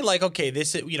mentioned like, okay,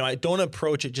 this, I don't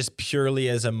approach it just purely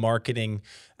as a marketing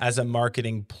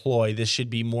ploy. This should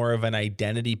be more of an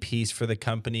identity piece for the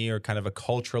company or kind of a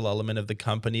cultural element of the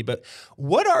company. But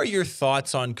what are your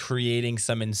thoughts on creating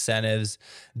some incentives,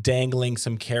 dangling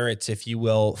some carrots, if you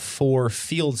will, for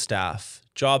field staff?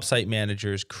 Job site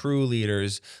managers, crew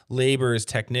leaders, laborers,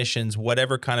 technicians,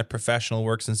 whatever kind of professional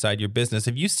works inside your business.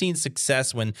 Have you seen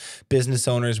success when business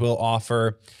owners will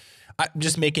offer, I'm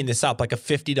just making this up, like a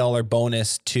 $50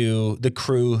 bonus to the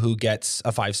crew who gets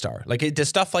a 5-star? Like, does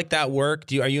stuff like that work?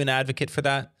 Are you an advocate for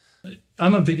that?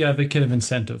 I'm a big advocate of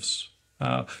incentives.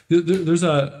 There's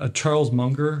a Charles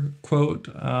Munger quote,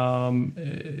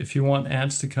 if you want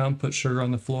ants to come, put sugar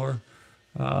on the floor.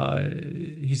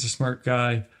 He's a smart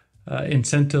guy.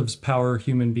 Incentives power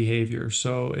human behavior.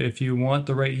 So if you want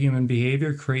the right human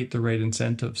behavior, create the right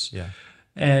incentives. Yeah.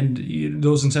 And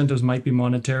those incentives might be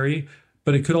monetary,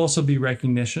 but it could also be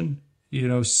recognition,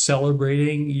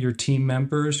 celebrating your team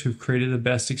members who've created the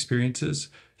best experiences.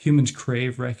 Humans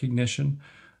crave recognition.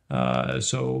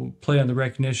 So play on the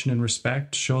recognition and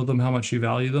respect, show them how much you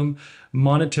value them.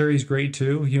 Monetary is great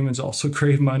too. Humans also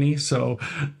crave money. So,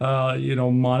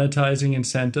 monetizing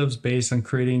incentives based on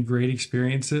creating great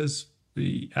experiences,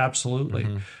 absolutely.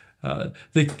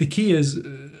 The key is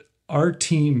our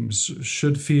teams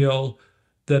should feel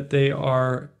that they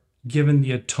are given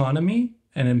the autonomy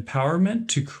and empowerment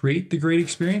to create the great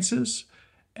experiences,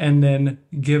 and then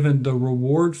given the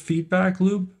reward feedback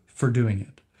loop for doing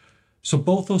it. So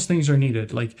both those things are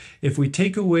needed. Like, if we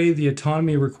take away the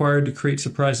autonomy required to create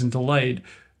surprise and delight,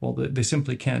 well, they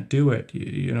simply can't do it,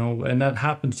 and that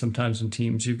happens sometimes in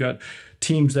teams. You've got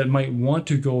teams that might want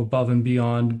to go above and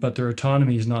beyond, but their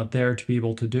autonomy is not there to be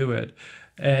able to do it.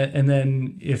 And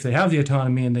then if they have the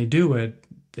autonomy and they do it,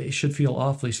 they should feel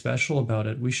awfully special about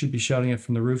it. We should be shouting it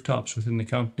from the rooftops within the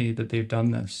company that they've done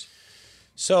this.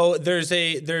 So there's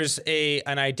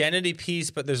an identity piece,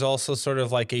 but there's also sort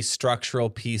of like a structural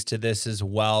piece to this as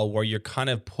well, where you're kind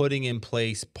of putting in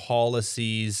place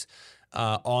policies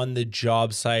on the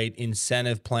job site,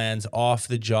 incentive plans off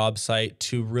the job site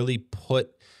to really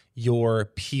put your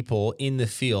people in the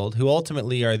field, who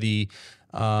ultimately are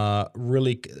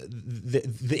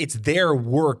it's their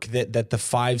work that the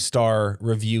 5-star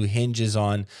review hinges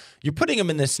on. You're putting them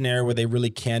in this scenario where they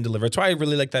really can deliver. That's why I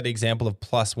really like that example of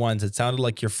 +1s. It sounded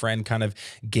like your friend kind of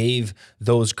gave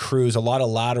those crews a lot of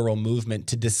lateral movement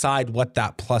to decide what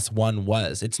that +1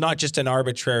 was. It's not just an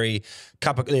arbitrary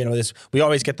cup of, we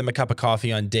always get them a cup of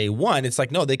coffee on day one. It's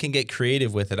like, no, they can get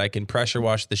creative with it. I can pressure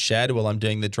wash the shed while I'm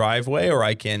doing the driveway, or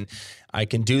I can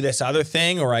do this other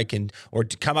thing, or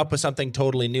to come up with something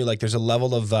totally new. Like, there's a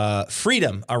level of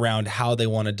freedom around how they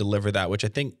want to deliver that, which I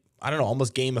think,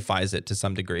 almost gamifies it to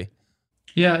some degree.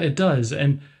 Yeah, it does.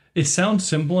 And it sounds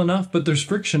simple enough, but there's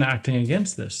friction acting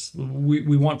against this.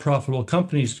 We want profitable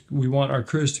companies. We want our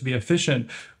crews to be efficient.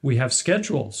 We have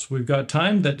schedules. We've got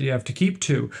time that you have to keep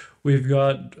to. We've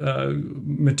got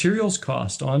materials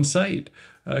cost on site,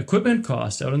 equipment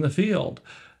cost out in the field.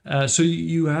 So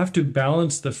you have to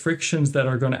balance the frictions that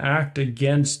are going to act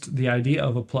against the idea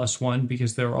of a +1,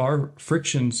 because there are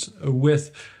frictions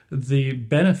with the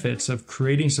benefits of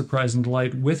creating surprise and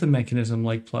delight with a mechanism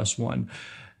like +1.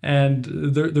 And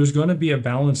there's going to be a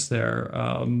balance there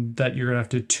that you're going to have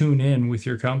to tune in with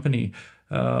your company.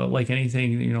 Like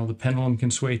anything, the pendulum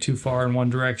can sway too far in one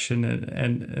direction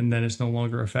and then it's no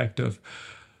longer effective.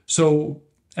 So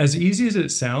as easy as it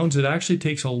sounds, it actually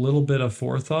takes a little bit of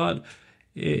forethought.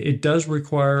 It does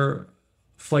require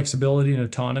flexibility and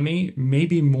autonomy,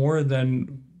 maybe more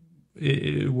than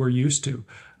we're used to,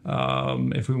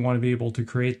 if we want to be able to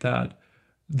create that.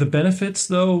 The benefits,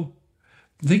 though,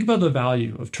 think about the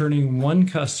value of turning one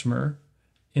customer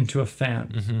into a fan.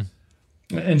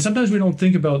 Mm-hmm. And sometimes we don't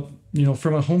think about,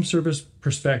 from a home service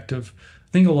perspective, I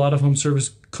think a lot of home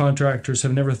service contractors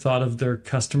have never thought of their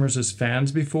customers as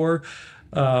fans before.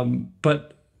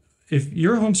 But if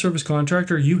you're a home service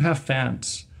contractor, you have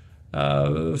fans.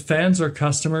 Fans are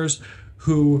customers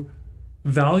who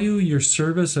value your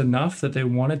service enough that they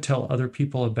want to tell other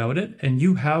people about it, and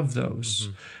you have those.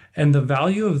 Mm-hmm. And the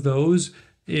value of those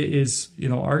is,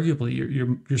 arguably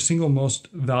your single most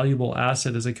valuable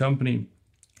asset as a company.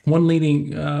 One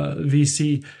leading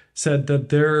VC said that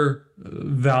their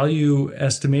value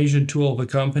estimation tool of a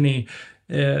company,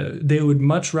 they would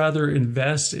much rather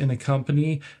invest in a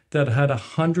company that had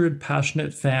 100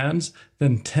 passionate fans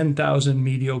than 10,000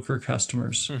 mediocre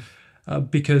customers.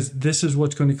 because this is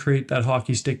what's going to create that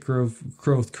hockey stick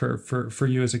growth curve for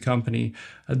you as a company.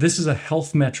 This is a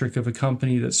health metric of a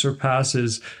company that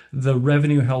surpasses the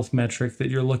revenue health metric that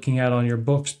you're looking at on your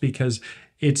books, because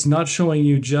it's not showing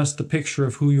you just the picture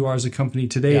of who you are as a company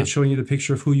today. It's showing you the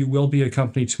picture of who you will be a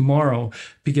company tomorrow,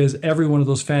 because every one of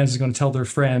those fans is going to tell their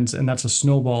friends, and that's a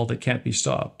snowball that can't be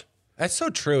stopped. That's so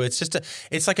true. It's just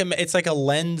it's like a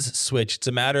lens switch. It's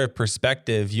a matter of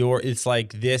perspective. It's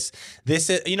like this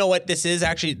is, you know what, this is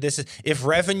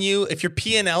if your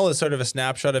P&L is sort of a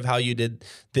snapshot of how you did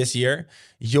this year,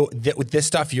 with this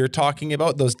stuff you're talking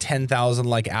about, those 10,000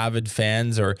 like avid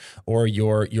fans or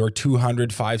your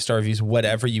 200 5-star reviews,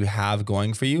 whatever you have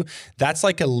going for you, that's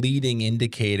like a leading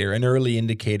indicator, an early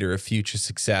indicator of future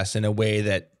success in a way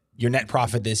that your net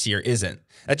profit this year isn't.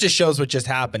 That just shows what just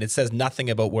happened. It says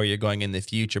nothing about where you're going in the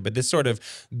future. But this sort of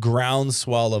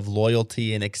groundswell of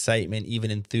loyalty and excitement, even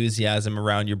enthusiasm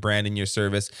around your brand and your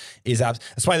service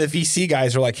that's why the VC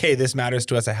guys are like, hey, this matters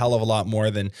to us a hell of a lot more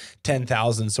than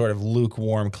 10,000 sort of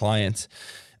lukewarm clients.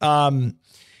 It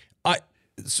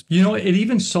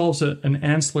even solves an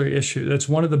ancillary issue. That's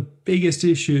one of the biggest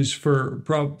issues for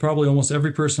probably almost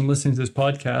every person listening to this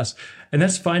podcast. And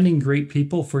that's finding great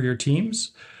people for your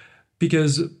teams.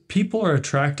 Because people are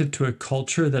attracted to a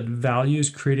culture that values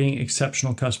creating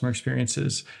exceptional customer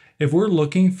experiences. If we're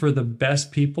looking for the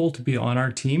best people to be on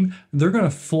our team, they're going to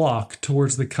flock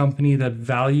towards the company that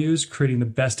values creating the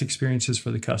best experiences for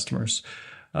the customers.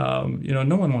 No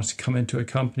one wants to come into a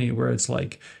company where it's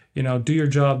like, do your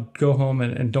job, go home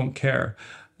and don't care.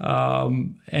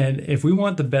 And if we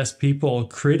want the best people,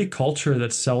 create a culture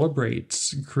that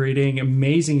celebrates creating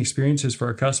amazing experiences for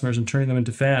our customers and turning them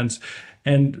into fans.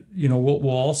 And, we'll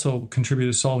also contribute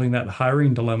to solving that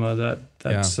hiring dilemma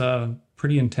that's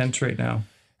pretty intense right now.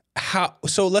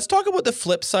 So let's talk about the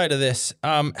flip side of this.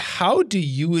 How do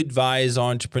you advise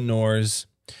entrepreneurs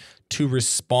to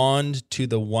respond to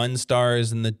the 1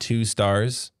 stars and the 2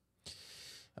 stars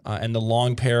and the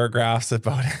long paragraphs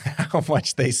about how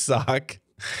much they suck,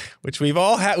 which we've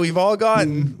all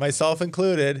gotten, myself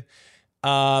included?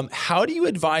 How do you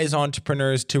advise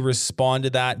entrepreneurs to respond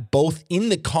to that, both in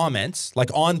the comments,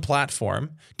 like on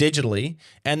platform, digitally,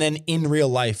 and then in real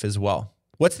life as well?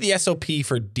 What's the SOP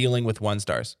for dealing with 1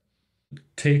 stars?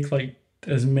 Take like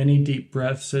as many deep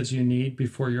breaths as you need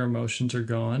before your emotions are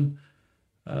gone.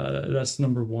 That's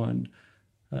number 1.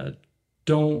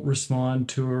 Don't respond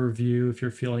to a review if you're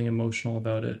feeling emotional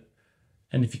about it.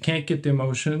 And if you can't get the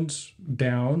emotions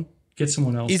down, get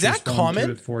someone else. Is that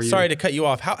common? Sorry to cut you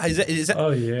off. How is that?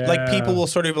 Oh yeah. Like people will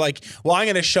sort of like, well, I'm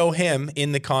going to show him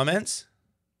in the comments.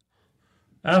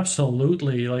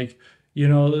 Absolutely. Like,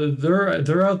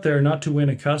 they're out there not to win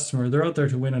a customer. They're out there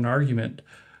to win an argument.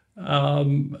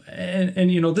 And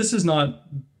this is not,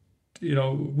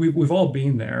 we've all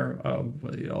been there.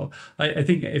 I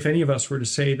think if any of us were to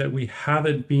say that we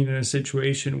haven't been in a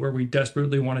situation where we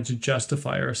desperately wanted to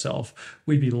justify ourselves,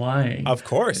 we'd be lying. Of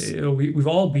course. We've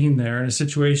all been there in a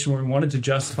situation where we wanted to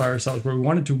justify ourselves, where we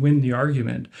wanted to win the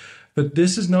argument. But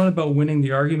this is not about winning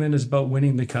the argument, it's about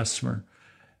winning the customer.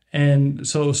 And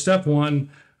so step 1,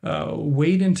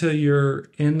 wait until you're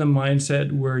in the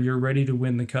mindset where you're ready to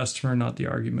win the customer, not the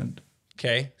argument.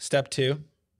 Okay. Step 2.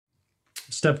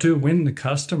 Step 2, win the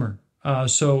customer.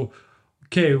 Why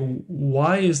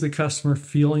is the customer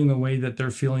feeling the way that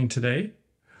they're feeling today?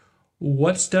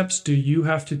 What steps do you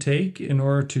have to take in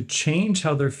order to change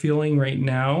how they're feeling right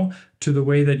now to the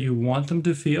way that you want them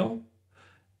to feel?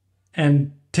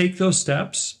 And take those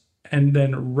steps and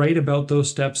then write about those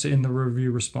steps in the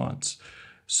review response.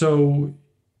 So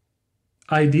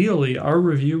ideally, our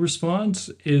review response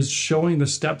is showing the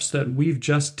steps that we've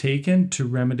just taken to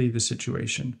remedy the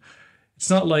situation. It's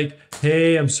not like,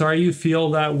 hey, I'm sorry you feel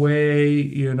that way.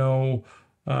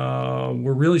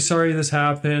 We're really sorry this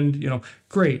happened.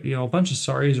 Great. A bunch of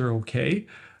sorries are okay.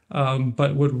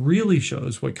 But what really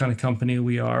shows what kind of company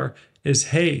we are is,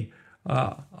 hey,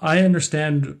 I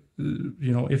understand,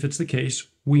 if it's the case,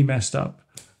 we messed up.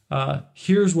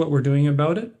 Here's what we're doing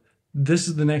about it. This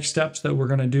is the next steps that we're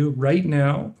going to do right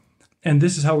now. And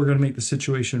this is how we're going to make the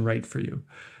situation right for you.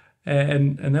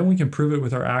 And then we can prove it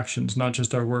with our actions, not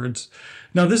just our words.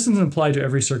 Now, this doesn't apply to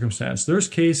every circumstance. There's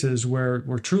cases where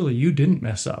truly you didn't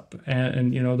mess up.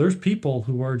 And there's people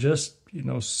who are just,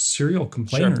 serial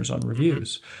complainers on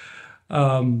reviews.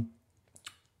 Even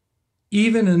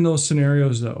in those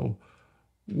scenarios, though,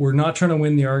 we're not trying to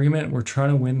win the argument. We're trying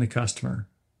to win the customer.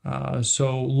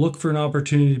 So look for an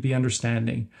opportunity to be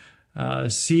understanding.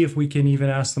 See if we can even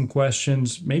ask them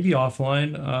questions, maybe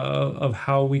offline, of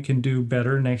how we can do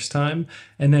better next time.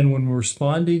 And then when we're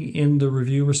responding in the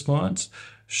review response,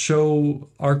 show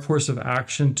our course of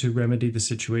action to remedy the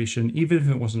situation, even if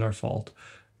it wasn't our fault,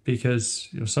 because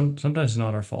sometimes it's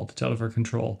not our fault, it's out of our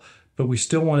control, but we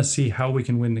still want to see how we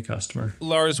can win the customer.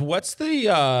 Lars, what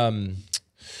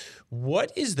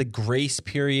is the grace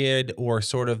period or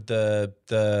sort of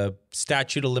the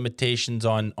statute of limitations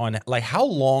on like how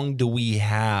long do we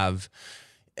have?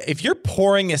 If you're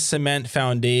pouring a cement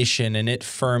foundation and it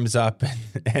firms up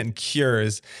and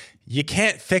cures, you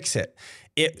can't fix it.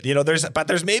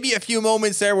 There's maybe a few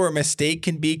moments there where a mistake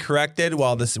can be corrected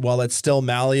while it's still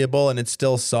malleable and it's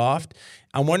still soft.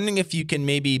 I'm wondering if you can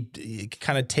maybe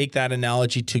kind of take that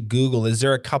analogy to Google. Is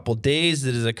there a couple days?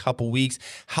 Is it a couple weeks?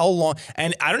 How long?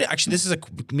 And I don't actually, this is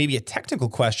maybe a technical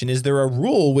question. Is there a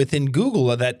rule within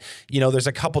Google that, there's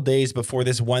a couple days before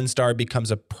this 1-star becomes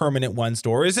a permanent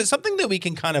 1-star? Or is it something that we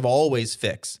can kind of always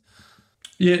fix?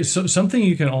 Yeah, so something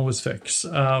you can always fix,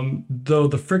 though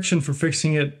the friction for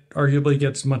fixing it arguably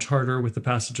gets much harder with the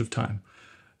passage of time.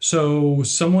 So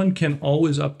someone can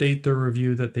always update the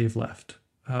review that they've left.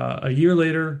 A year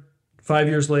later, 5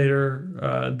 years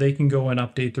later, they can go and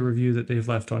update the review that they've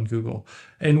left on Google.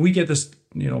 And we get this,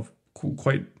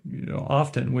 quite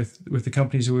often with the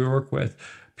companies that we work with.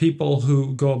 People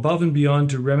who go above and beyond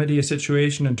to remedy a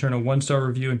situation and turn a 1-star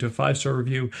review into a 5-star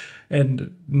review.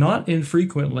 And not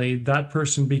infrequently, that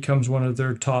person becomes one of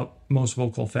their top most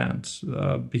vocal fans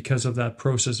because of that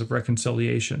process of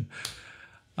reconciliation.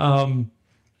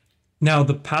 Now,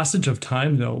 the passage of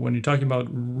time, though, when you're talking about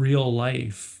real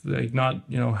life, like not,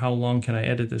 how long can I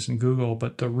edit this in Google,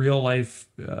 but the real life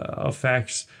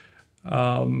effects,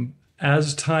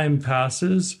 as time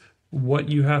passes, what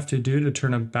you have to do to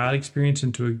turn a bad experience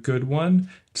into a good one,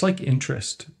 it's like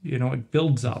interest, it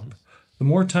builds up. The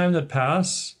more time that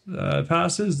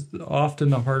passes, often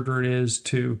the harder it is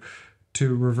to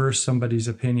reverse somebody's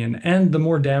opinion. And the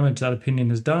more damage that opinion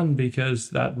has done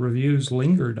because that review's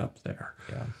lingered up there.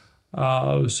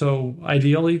 Yeah. So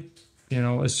ideally,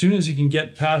 as soon as you can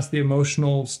get past the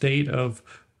emotional state of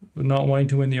not wanting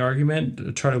to win the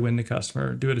argument, try to win the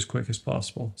customer. Do it as quick as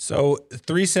possible. So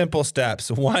 3 simple steps.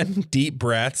 1, deep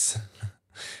breaths.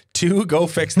 2, go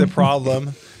fix the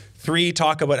problem. 3,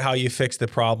 talk about how you fix the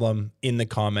problem in the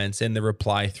comments, in the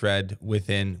reply thread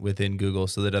within Google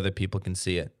so that other people can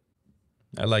see it.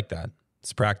 I like that.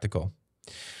 It's practical.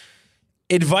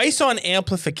 Advice on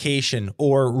amplification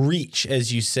or reach,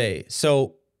 as you say.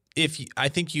 So I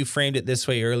think you framed it this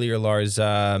way earlier, Lars.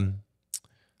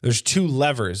 There's 2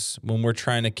 levers when we're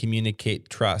trying to communicate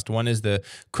trust. One is the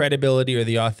credibility or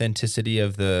the authenticity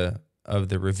of the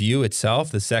review itself.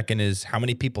 The second is how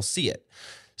many people see it.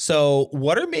 So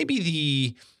what are maybe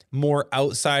the more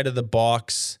outside of the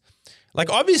box?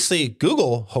 Like obviously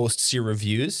Google hosts your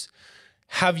reviews.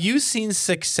 Have you seen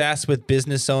success with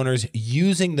business owners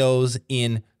using those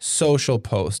in social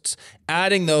posts,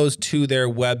 adding those to their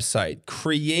website,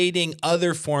 creating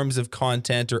other forms of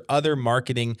content or other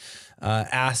marketing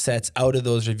assets out of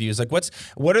those reviews? Like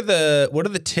what are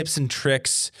the tips and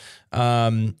tricks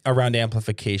around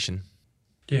amplification?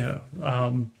 Yeah.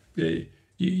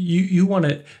 You want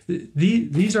to,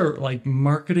 these are like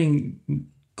marketing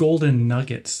golden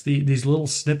nuggets, these little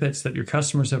snippets that your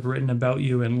customers have written about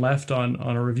you and left on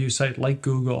a review site like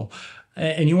Google.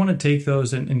 And you want to take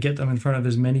those and get them in front of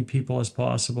as many people as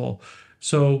possible.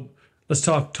 So let's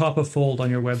talk top of fold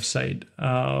on your website.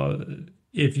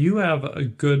 If you have a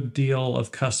good deal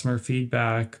of customer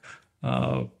feedback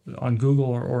on Google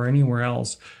or anywhere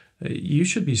else, you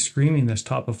should be screaming this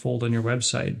top of fold on your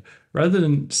website. Rather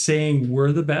than saying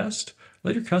we're the best,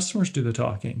 let your customers do the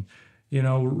talking.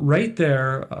 Right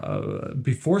there,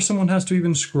 before someone has to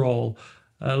even scroll,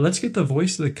 let's get the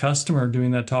voice of the customer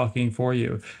doing that talking for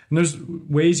you. And there's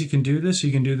ways you can do this.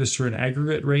 You can do this through an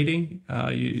aggregate rating.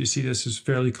 You see this is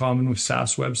fairly common with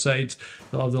SaaS websites.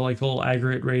 They'll have the little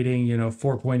aggregate rating,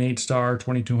 4.8 star,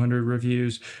 2,200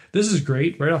 reviews. This is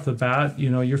great right off the bat.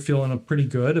 You're feeling pretty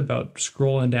good about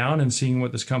scrolling down and seeing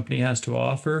what this company has to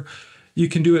offer. You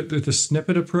can do it with a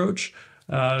snippet approach,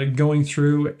 going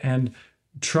through and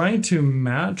trying to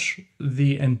match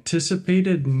the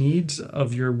anticipated needs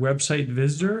of your website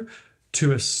visitor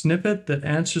to a snippet that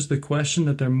answers the question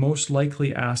that they're most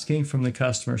likely asking from the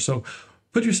customer. So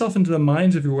put yourself into the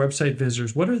minds of your website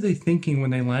visitors. What are they thinking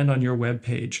when they land on your web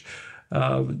page?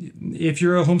 If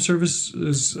you're a home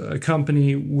services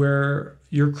company where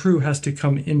your crew has to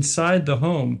come inside the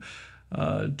home,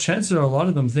 chances are a lot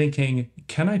of them thinking,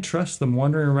 can I trust them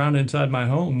wandering around inside my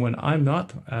home when I'm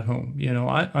not at home?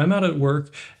 I'm out at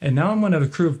work and now I'm going to have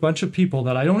a crew of a bunch of people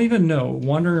that I don't even know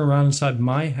wandering around inside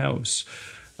my house.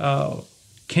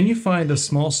 can you find a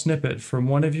small snippet from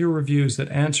one of your reviews that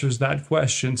answers that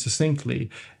question succinctly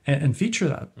and feature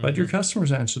that? Let your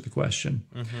customers answer the question.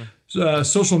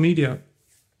 Social media,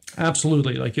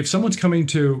 absolutely. Like if someone's coming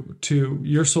to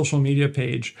your social media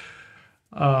page,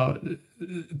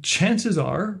 chances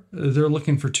are they're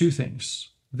looking for two things.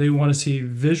 They want to see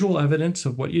visual evidence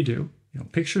of what you do,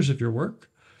 pictures of your work,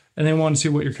 and they want to see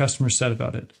what your customers said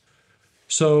about it.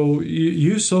 So you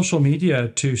use social media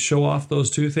to show off those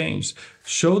two things.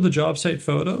 Show the job site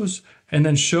photos, and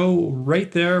then show right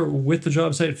there with the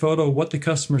job site photo what the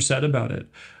customer said about it.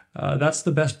 That's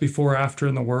the best before after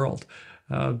in the world,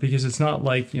 because it's not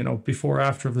like before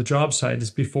after of the job site. It's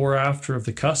before after of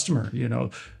the customer.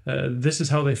 This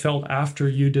is how they felt after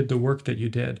you did the work that you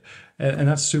did, and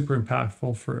that's super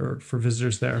impactful for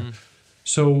visitors there.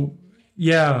 So.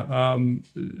 Yeah,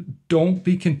 don't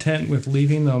be content with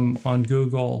leaving them on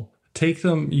Google. Take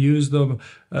them, use them,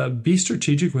 be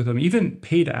strategic with them. Even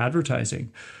paid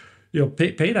advertising.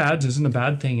 Paid ads isn't a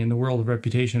bad thing in the world of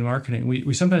reputation marketing.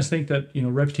 We sometimes think that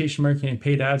reputation marketing and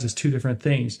paid ads is two different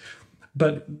things,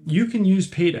 but you can use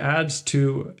paid ads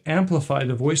to amplify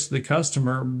the voice of the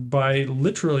customer by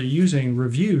literally using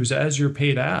reviews as your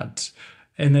paid ads,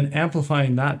 and then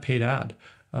amplifying that paid ad.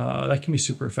 That can be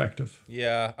super effective.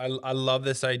 Yeah, I love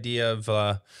this idea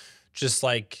of just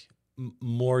like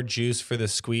more juice for the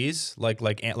squeeze, like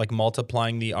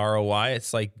multiplying the ROI.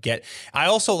 It's like I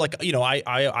also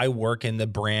I work in the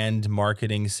brand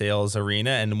marketing sales arena,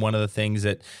 and one of the things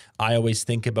that I always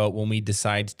think about when we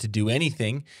decide to do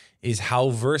anything is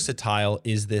how versatile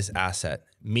is this asset?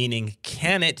 Meaning,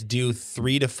 can it do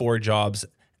 3 to 4 jobs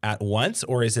at once,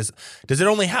 or does it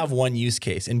only have one use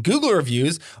case? And Google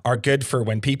reviews are good for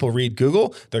when people read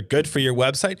Google. They're good for your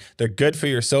website. They're good for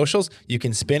your socials. You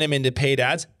can spin them into paid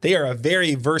ads. They are a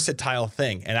very versatile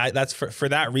thing. And that's for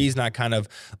that reason, I kind of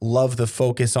love the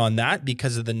focus on that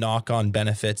because of the knock-on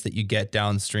benefits that you get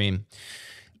downstream.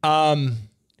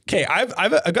 Okay,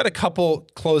 I've got a couple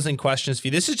closing questions for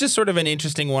you. This is just sort of an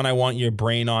interesting one I want your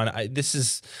brain on.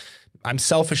 I'm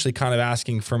selfishly kind of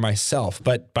asking for myself,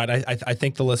 but I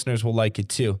think the listeners will like it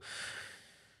too.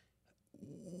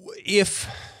 If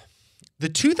the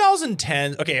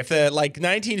 2010, if the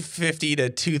 1950 to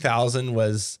 2000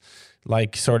 was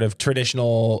like sort of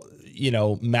traditional,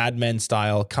 Mad Men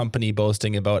style company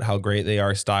boasting about how great they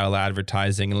are style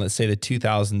advertising, and let's say the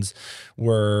 2000s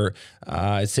were,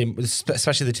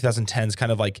 especially the 2010s,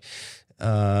 kind of like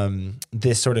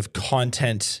this sort of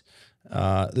content.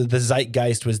 The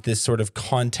zeitgeist was this sort of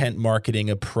content marketing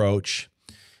approach.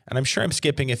 And I'm sure I'm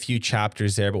skipping a few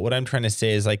chapters there, but what I'm trying to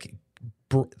say is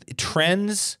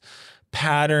trends,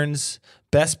 patterns,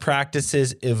 best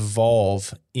practices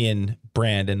evolve in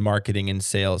brand and marketing and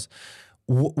sales.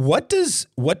 What does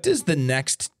the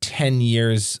next 10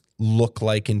 years look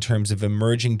like in terms of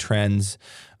emerging trends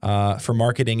for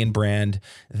marketing and brand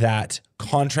that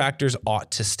contractors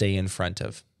ought to stay in front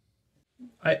of?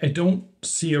 I don't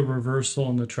see a reversal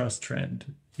in the trust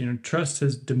trend. Trust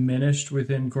has diminished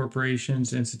within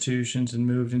corporations, institutions, and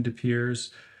moved into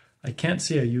peers. I can't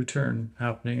see a U-turn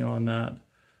happening on that.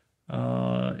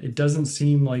 It doesn't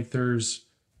seem like there's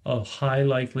a high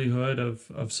likelihood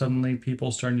of suddenly people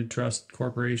starting to trust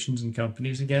corporations and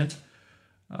companies again.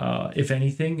 If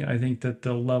anything, I think that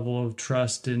the level of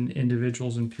trust in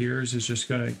individuals and peers is just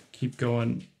going to keep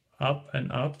going up,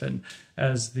 and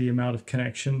as the amount of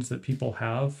connections that people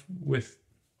have with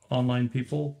online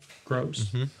people grows.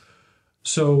 Mm-hmm.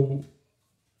 So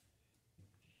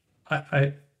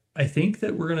I think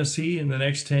that we're going to see in the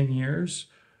next 10 years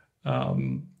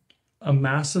a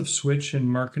massive switch in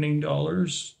marketing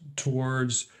dollars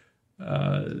towards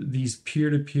these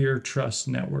peer-to-peer trust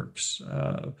networks,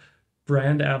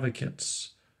 brand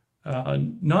advocates,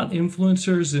 not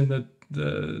influencers in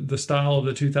the style of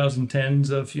the 2010s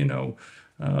of,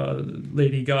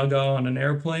 Lady Gaga on an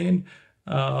airplane,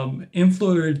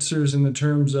 influencers in the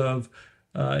terms of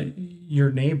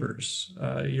your neighbors,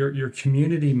 your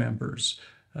community members,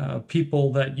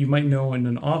 people that you might know in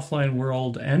an offline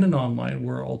world and an online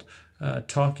world,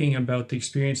 talking about the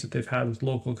experience that they've had with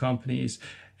local companies,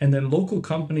 and then local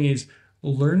companies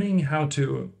learning how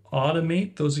to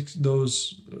automate those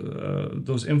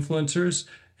influencers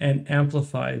and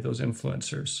amplify those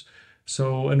influencers.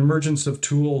 So an emergence of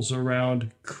tools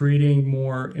around creating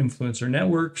more influencer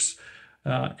networks,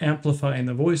 amplifying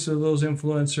the voice of those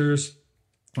influencers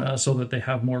so that they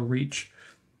have more reach.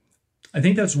 I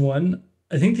think that's one.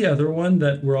 I think the other one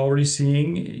that we're already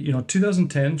seeing,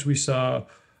 2010s, we saw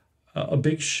a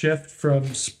big shift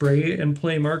from spray and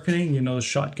play marketing, the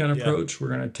shotgun approach. We're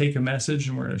going to take a message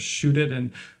and we're going to shoot it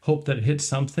and hope that it hits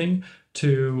something,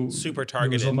 to super there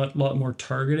was targeted. a lot more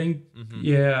targeting.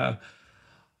 Yeah.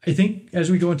 I think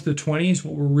as we go into the 20s,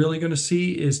 what we're really going to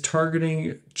see is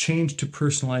targeting change to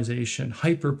personalization,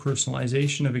 hyper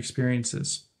personalization of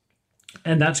experiences.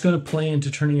 And that's going to play into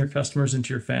turning your customers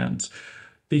into your fans,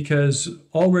 because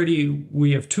already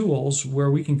we have tools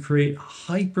where we can create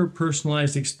hyper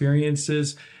personalized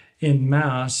experiences in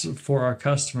mass for our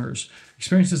customers,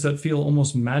 experiences that feel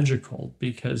almost magical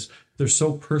because they're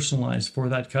so personalized for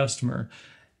that customer.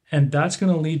 And that's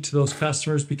going to lead to those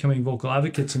customers becoming vocal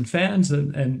advocates and fans,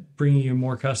 and bringing you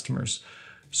more customers.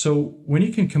 So when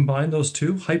you can combine those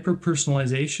two, hyper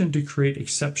personalization to create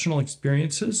exceptional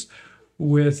experiences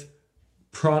with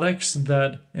products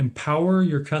that empower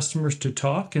your customers to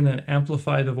talk and then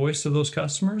amplify the voice of those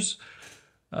customers,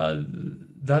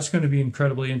 that's going to be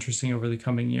incredibly interesting over the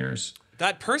coming years.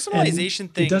 That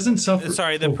personalization thing, it doesn't suffer.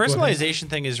 Sorry, the Oh, go ahead. personalization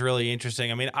thing is really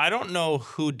interesting. I mean, I don't know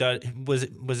who does. Was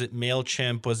it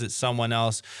MailChimp? Was it someone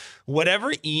else?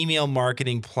 Whatever email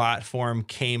marketing platform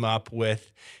came up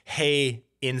with, hey,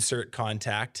 insert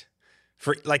contact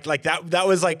for like that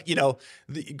was like, you know,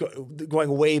 going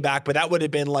way back, but that would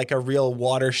have been like a real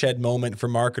watershed moment for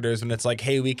marketers when it's like,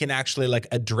 hey, we can actually like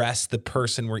address the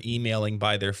person we're emailing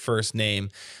by their first name.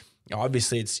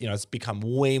 Obviously, it's become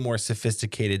way more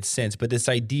sophisticated since, but this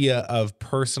idea of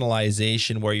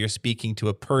personalization where you're speaking to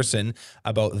a person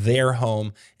about their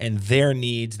home and their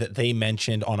needs that they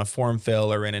mentioned on a form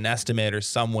fill or in an estimate or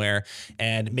somewhere,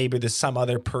 and maybe there's some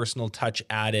other personal touch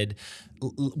added,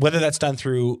 whether that's done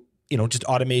through just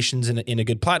automations in a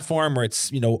good platform, or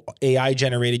it's, AI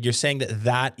generated. You're saying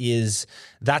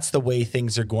that's the way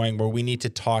things are going, where we need to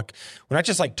talk. We're not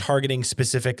just like targeting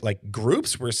specific like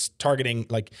groups. We're targeting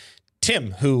like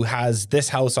Tim, who has this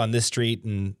house on this street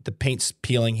and the paint's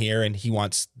peeling here and he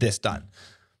wants this done.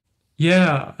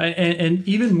 Yeah. And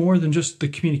even more than just the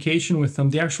communication with them,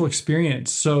 the actual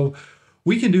experience. So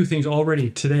we can do things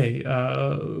already today.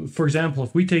 For example,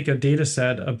 if we take a data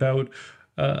set about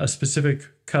a specific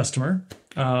customer,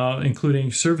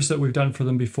 including service that we've done for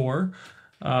them before,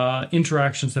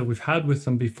 interactions that we've had with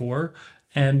them before,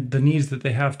 and the needs that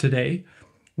they have today,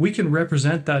 we can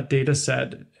represent that data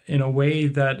set in a way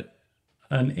that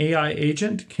an AI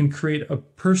agent can create a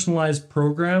personalized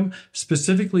program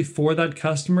specifically for that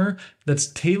customer that's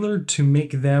tailored to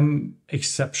make them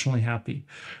exceptionally happy,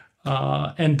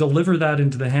 and deliver that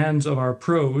into the hands of our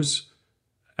pros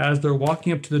as they're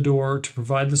walking up to the door to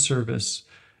provide the service.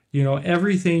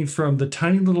 Everything from the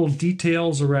tiny little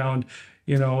details around,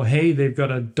 hey, they've got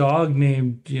a dog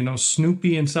named,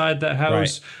 Snoopy inside that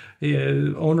house.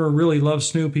 Right. Owner really loves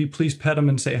Snoopy. Please pet him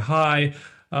and say hi.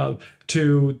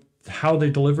 To how they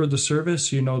deliver the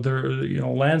service. Their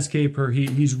landscaper,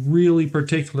 he's really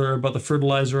particular about the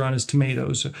fertilizer on his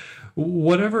tomatoes.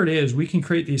 Whatever it is, we can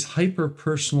create these hyper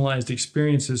personalized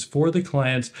experiences for the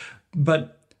clients.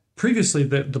 But previously,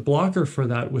 the blocker for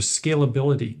that was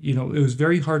scalability. It was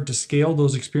very hard to scale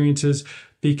those experiences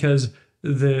because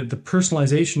the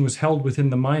personalization was held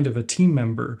within the mind of a team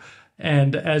member.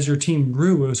 And as your team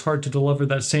grew, it was hard to deliver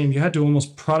that same. You had to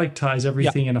almost productize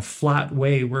everything in a flat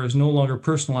way where it was no longer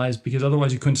personalized, because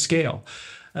otherwise you couldn't scale.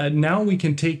 Now we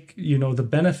can take, the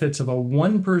benefits of a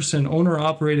one-person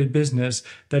owner-operated business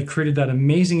that created that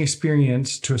amazing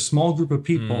experience to a small group of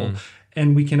people,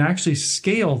 and we can actually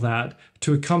scale that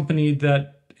to a company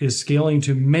that is scaling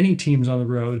to many teams on the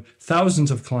road, thousands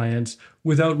of clients,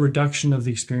 without reduction of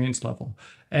the experience level.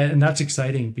 And that's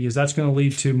exciting, because that's going to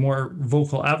lead to more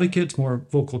vocal advocates, more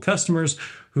vocal customers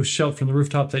who shout from the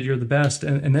rooftop that you're the best.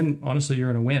 And then honestly,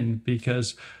 you're going to win,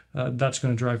 because that's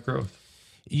going to drive growth.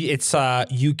 It's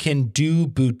you can do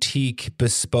boutique,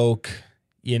 bespoke,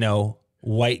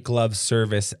 white glove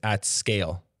service at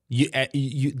scale.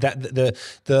 The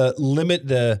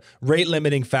rate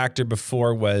limiting factor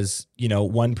before was,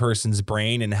 one person's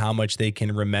brain and how much they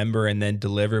can remember and then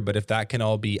deliver. But if that can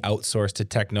all be outsourced to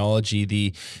technology,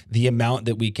 the amount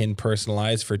that we can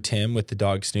personalize for Tim with the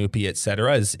dog Snoopy, et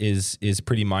cetera, is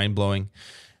pretty mind blowing.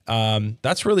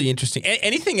 That's really interesting.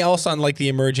 Anything else on like the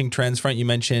emerging trends front? You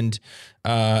mentioned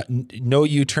no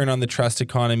U-turn on the trust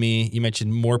economy. You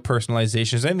mentioned more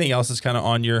personalization. Is there anything else that's kind of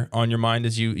on your mind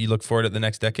as you look forward at the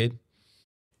next decade?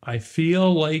 I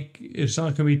feel like it's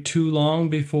not going to be too long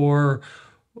before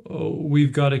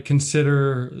we've got to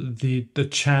consider the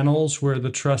channels where the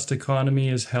trust economy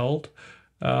is held.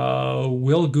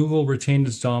 Will Google retain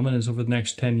its dominance over the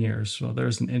next 10 years? Well,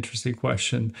 there's an interesting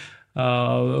question.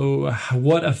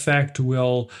 What effect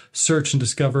will search and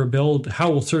discoverability? How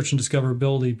will search and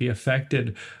discoverability be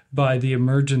affected by the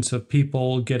emergence of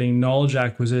people getting knowledge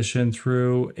acquisition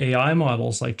through AI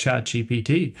models like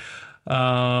ChatGPT?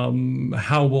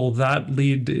 How will that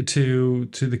lead to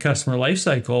the customer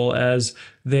lifecycle as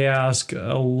they ask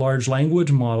a large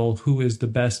language model who is the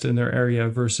best in their area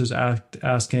versus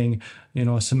asking,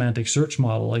 a semantic search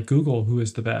model like Google who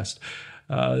is the best?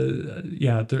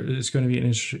 It's going to be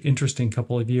an interesting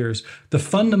couple of years. The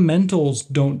fundamentals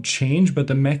don't change, but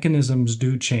the mechanisms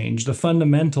do change. The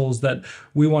fundamentals that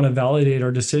we want to validate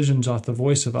our decisions off the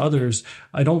voice of others,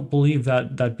 I don't believe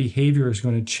that behavior is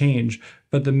going to change,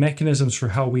 but the mechanisms for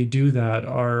how we do that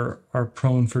are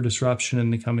prone for disruption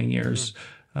in the coming years.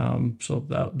 So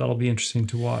that'll be interesting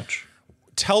to watch.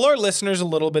 Tell our listeners a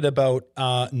little bit about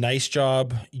Nice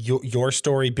Job, your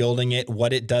story building it,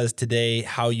 what it does today,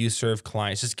 how you serve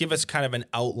clients. Just give us kind of an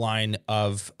outline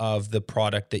of the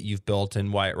product that you've built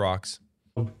and why it rocks.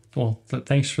 Well,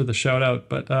 thanks for the shout out,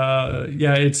 but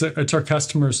it's our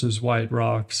customers is why it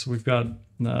rocks. We've got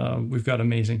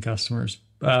amazing customers.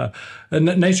 And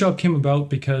Nice Job came about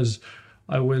because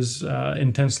I was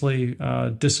intensely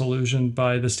disillusioned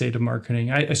by the state of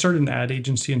marketing. I started an ad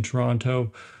agency in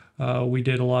Toronto. We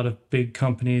did a lot of big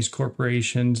companies,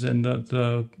 corporations, and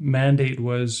the mandate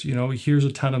was, here's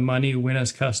a ton of money, win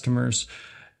us customers.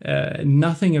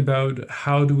 Nothing about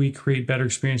how do we create better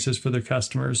experiences for their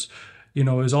customers. It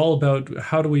was all about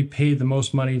how do we pay the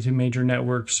most money to major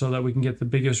networks so that we can get the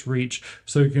biggest reach,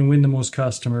 so we can win the most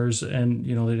customers, and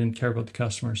they didn't care about the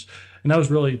customers. And that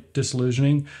was really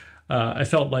disillusioning. I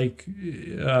felt like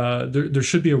there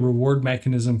should be a reward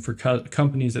mechanism for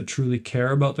companies that truly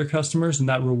care about their customers, and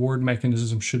that reward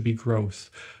mechanism should be growth.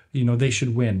 They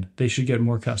should win. They should get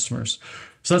more customers.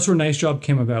 So that's where Nice Job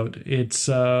came about. It's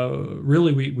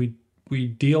really we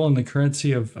deal in the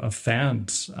currency of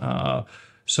fans.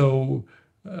 So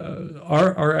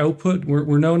our output,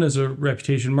 we're known as a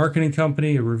reputation marketing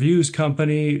company, a reviews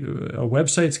company, a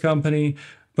websites company.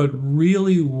 But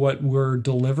really what we're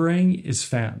delivering is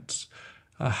fans.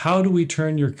 How do we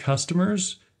turn your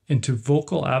customers into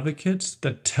vocal advocates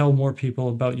that tell more people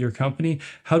about your company?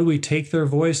 How do we take their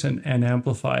voice and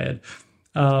amplify it?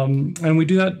 And we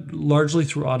do that largely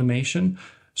through automation.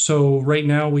 So right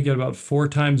now we get about 4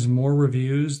 times more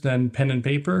reviews than pen and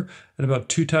paper, and about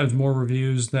 2 times more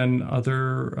reviews than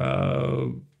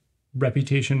other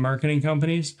reputation marketing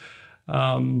companies.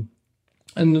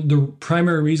 And the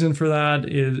primary reason for that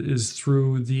is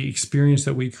through the experience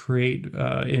that we create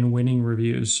in winning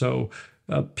reviews. So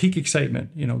peak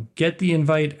excitement, get the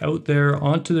invite out there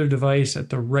onto their device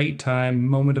at the right time,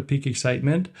 moment of peak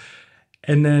excitement,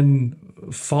 and then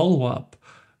follow up.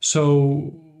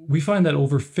 So we find that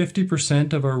over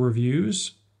 50% of our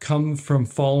reviews come from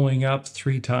following up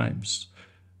 3 times.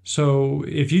 So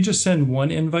if you just send one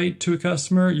invite to a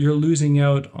customer, you're losing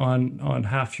out on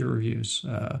half your reviews.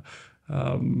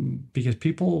 Because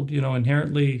people,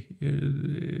 inherently,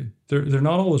 they're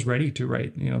not always ready to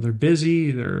write. They're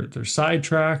busy, they're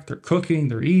sidetracked, they're cooking,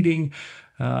 they're eating.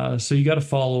 So you got to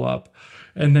follow up.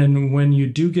 And then when you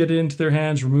do get it into their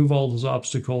hands, remove all those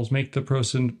obstacles, make the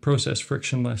process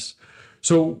frictionless.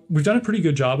 So we've done a pretty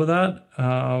good job of that.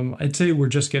 I'd say we're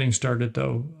just getting started,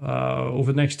 though.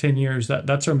 Over the next 10 years,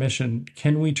 that's our mission.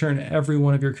 Can we turn every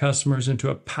one of your customers into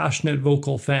a passionate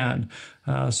vocal fan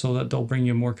so that they'll bring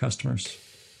you more customers?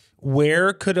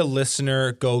 Where could a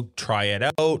listener go try it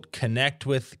out, connect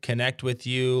with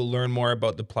you, learn more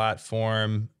about the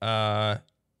platform?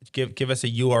 Give us a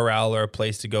URL or a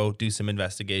place to go do some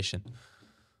investigation.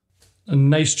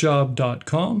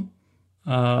 Nicejob.com.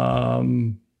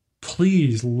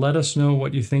 Please let us know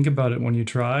what you think about it when you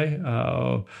try.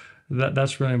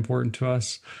 That's really important to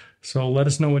us. So let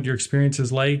us know what your experience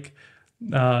is like.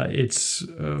 It's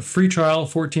a free trial,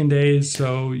 14 days.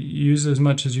 So use as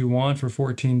much as you want for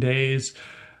 14 days.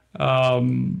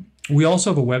 We also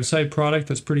have a website product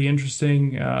that's pretty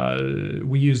interesting.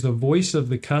 We use the voice of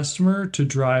the customer to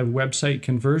drive website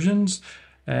conversions.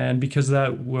 And because of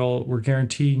that, we're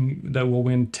guaranteeing that we'll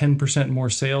win 10%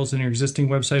 more sales than your existing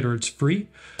website, or it's free.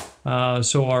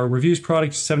 So our reviews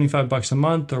product is $75 a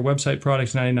month. Our website product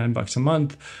is $99 a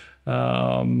month.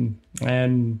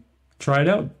 And try it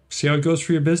out. See how it goes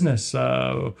for your business.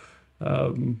 We'd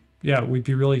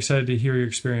be really excited to hear your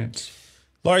experience.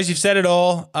 Lars, you've said it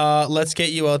all. Let's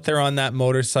get you out there on that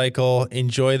motorcycle.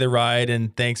 Enjoy the ride,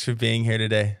 and thanks for being here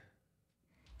today.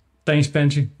 Thanks,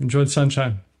 Benji. Enjoy the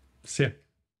sunshine. See ya.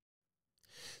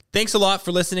 Thanks a lot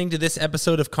for listening to this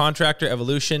episode of Contractor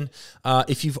Evolution.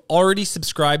 If you've already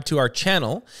subscribed to our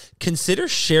channel, consider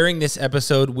sharing this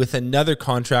episode with another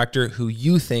contractor who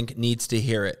you think needs to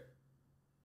hear it.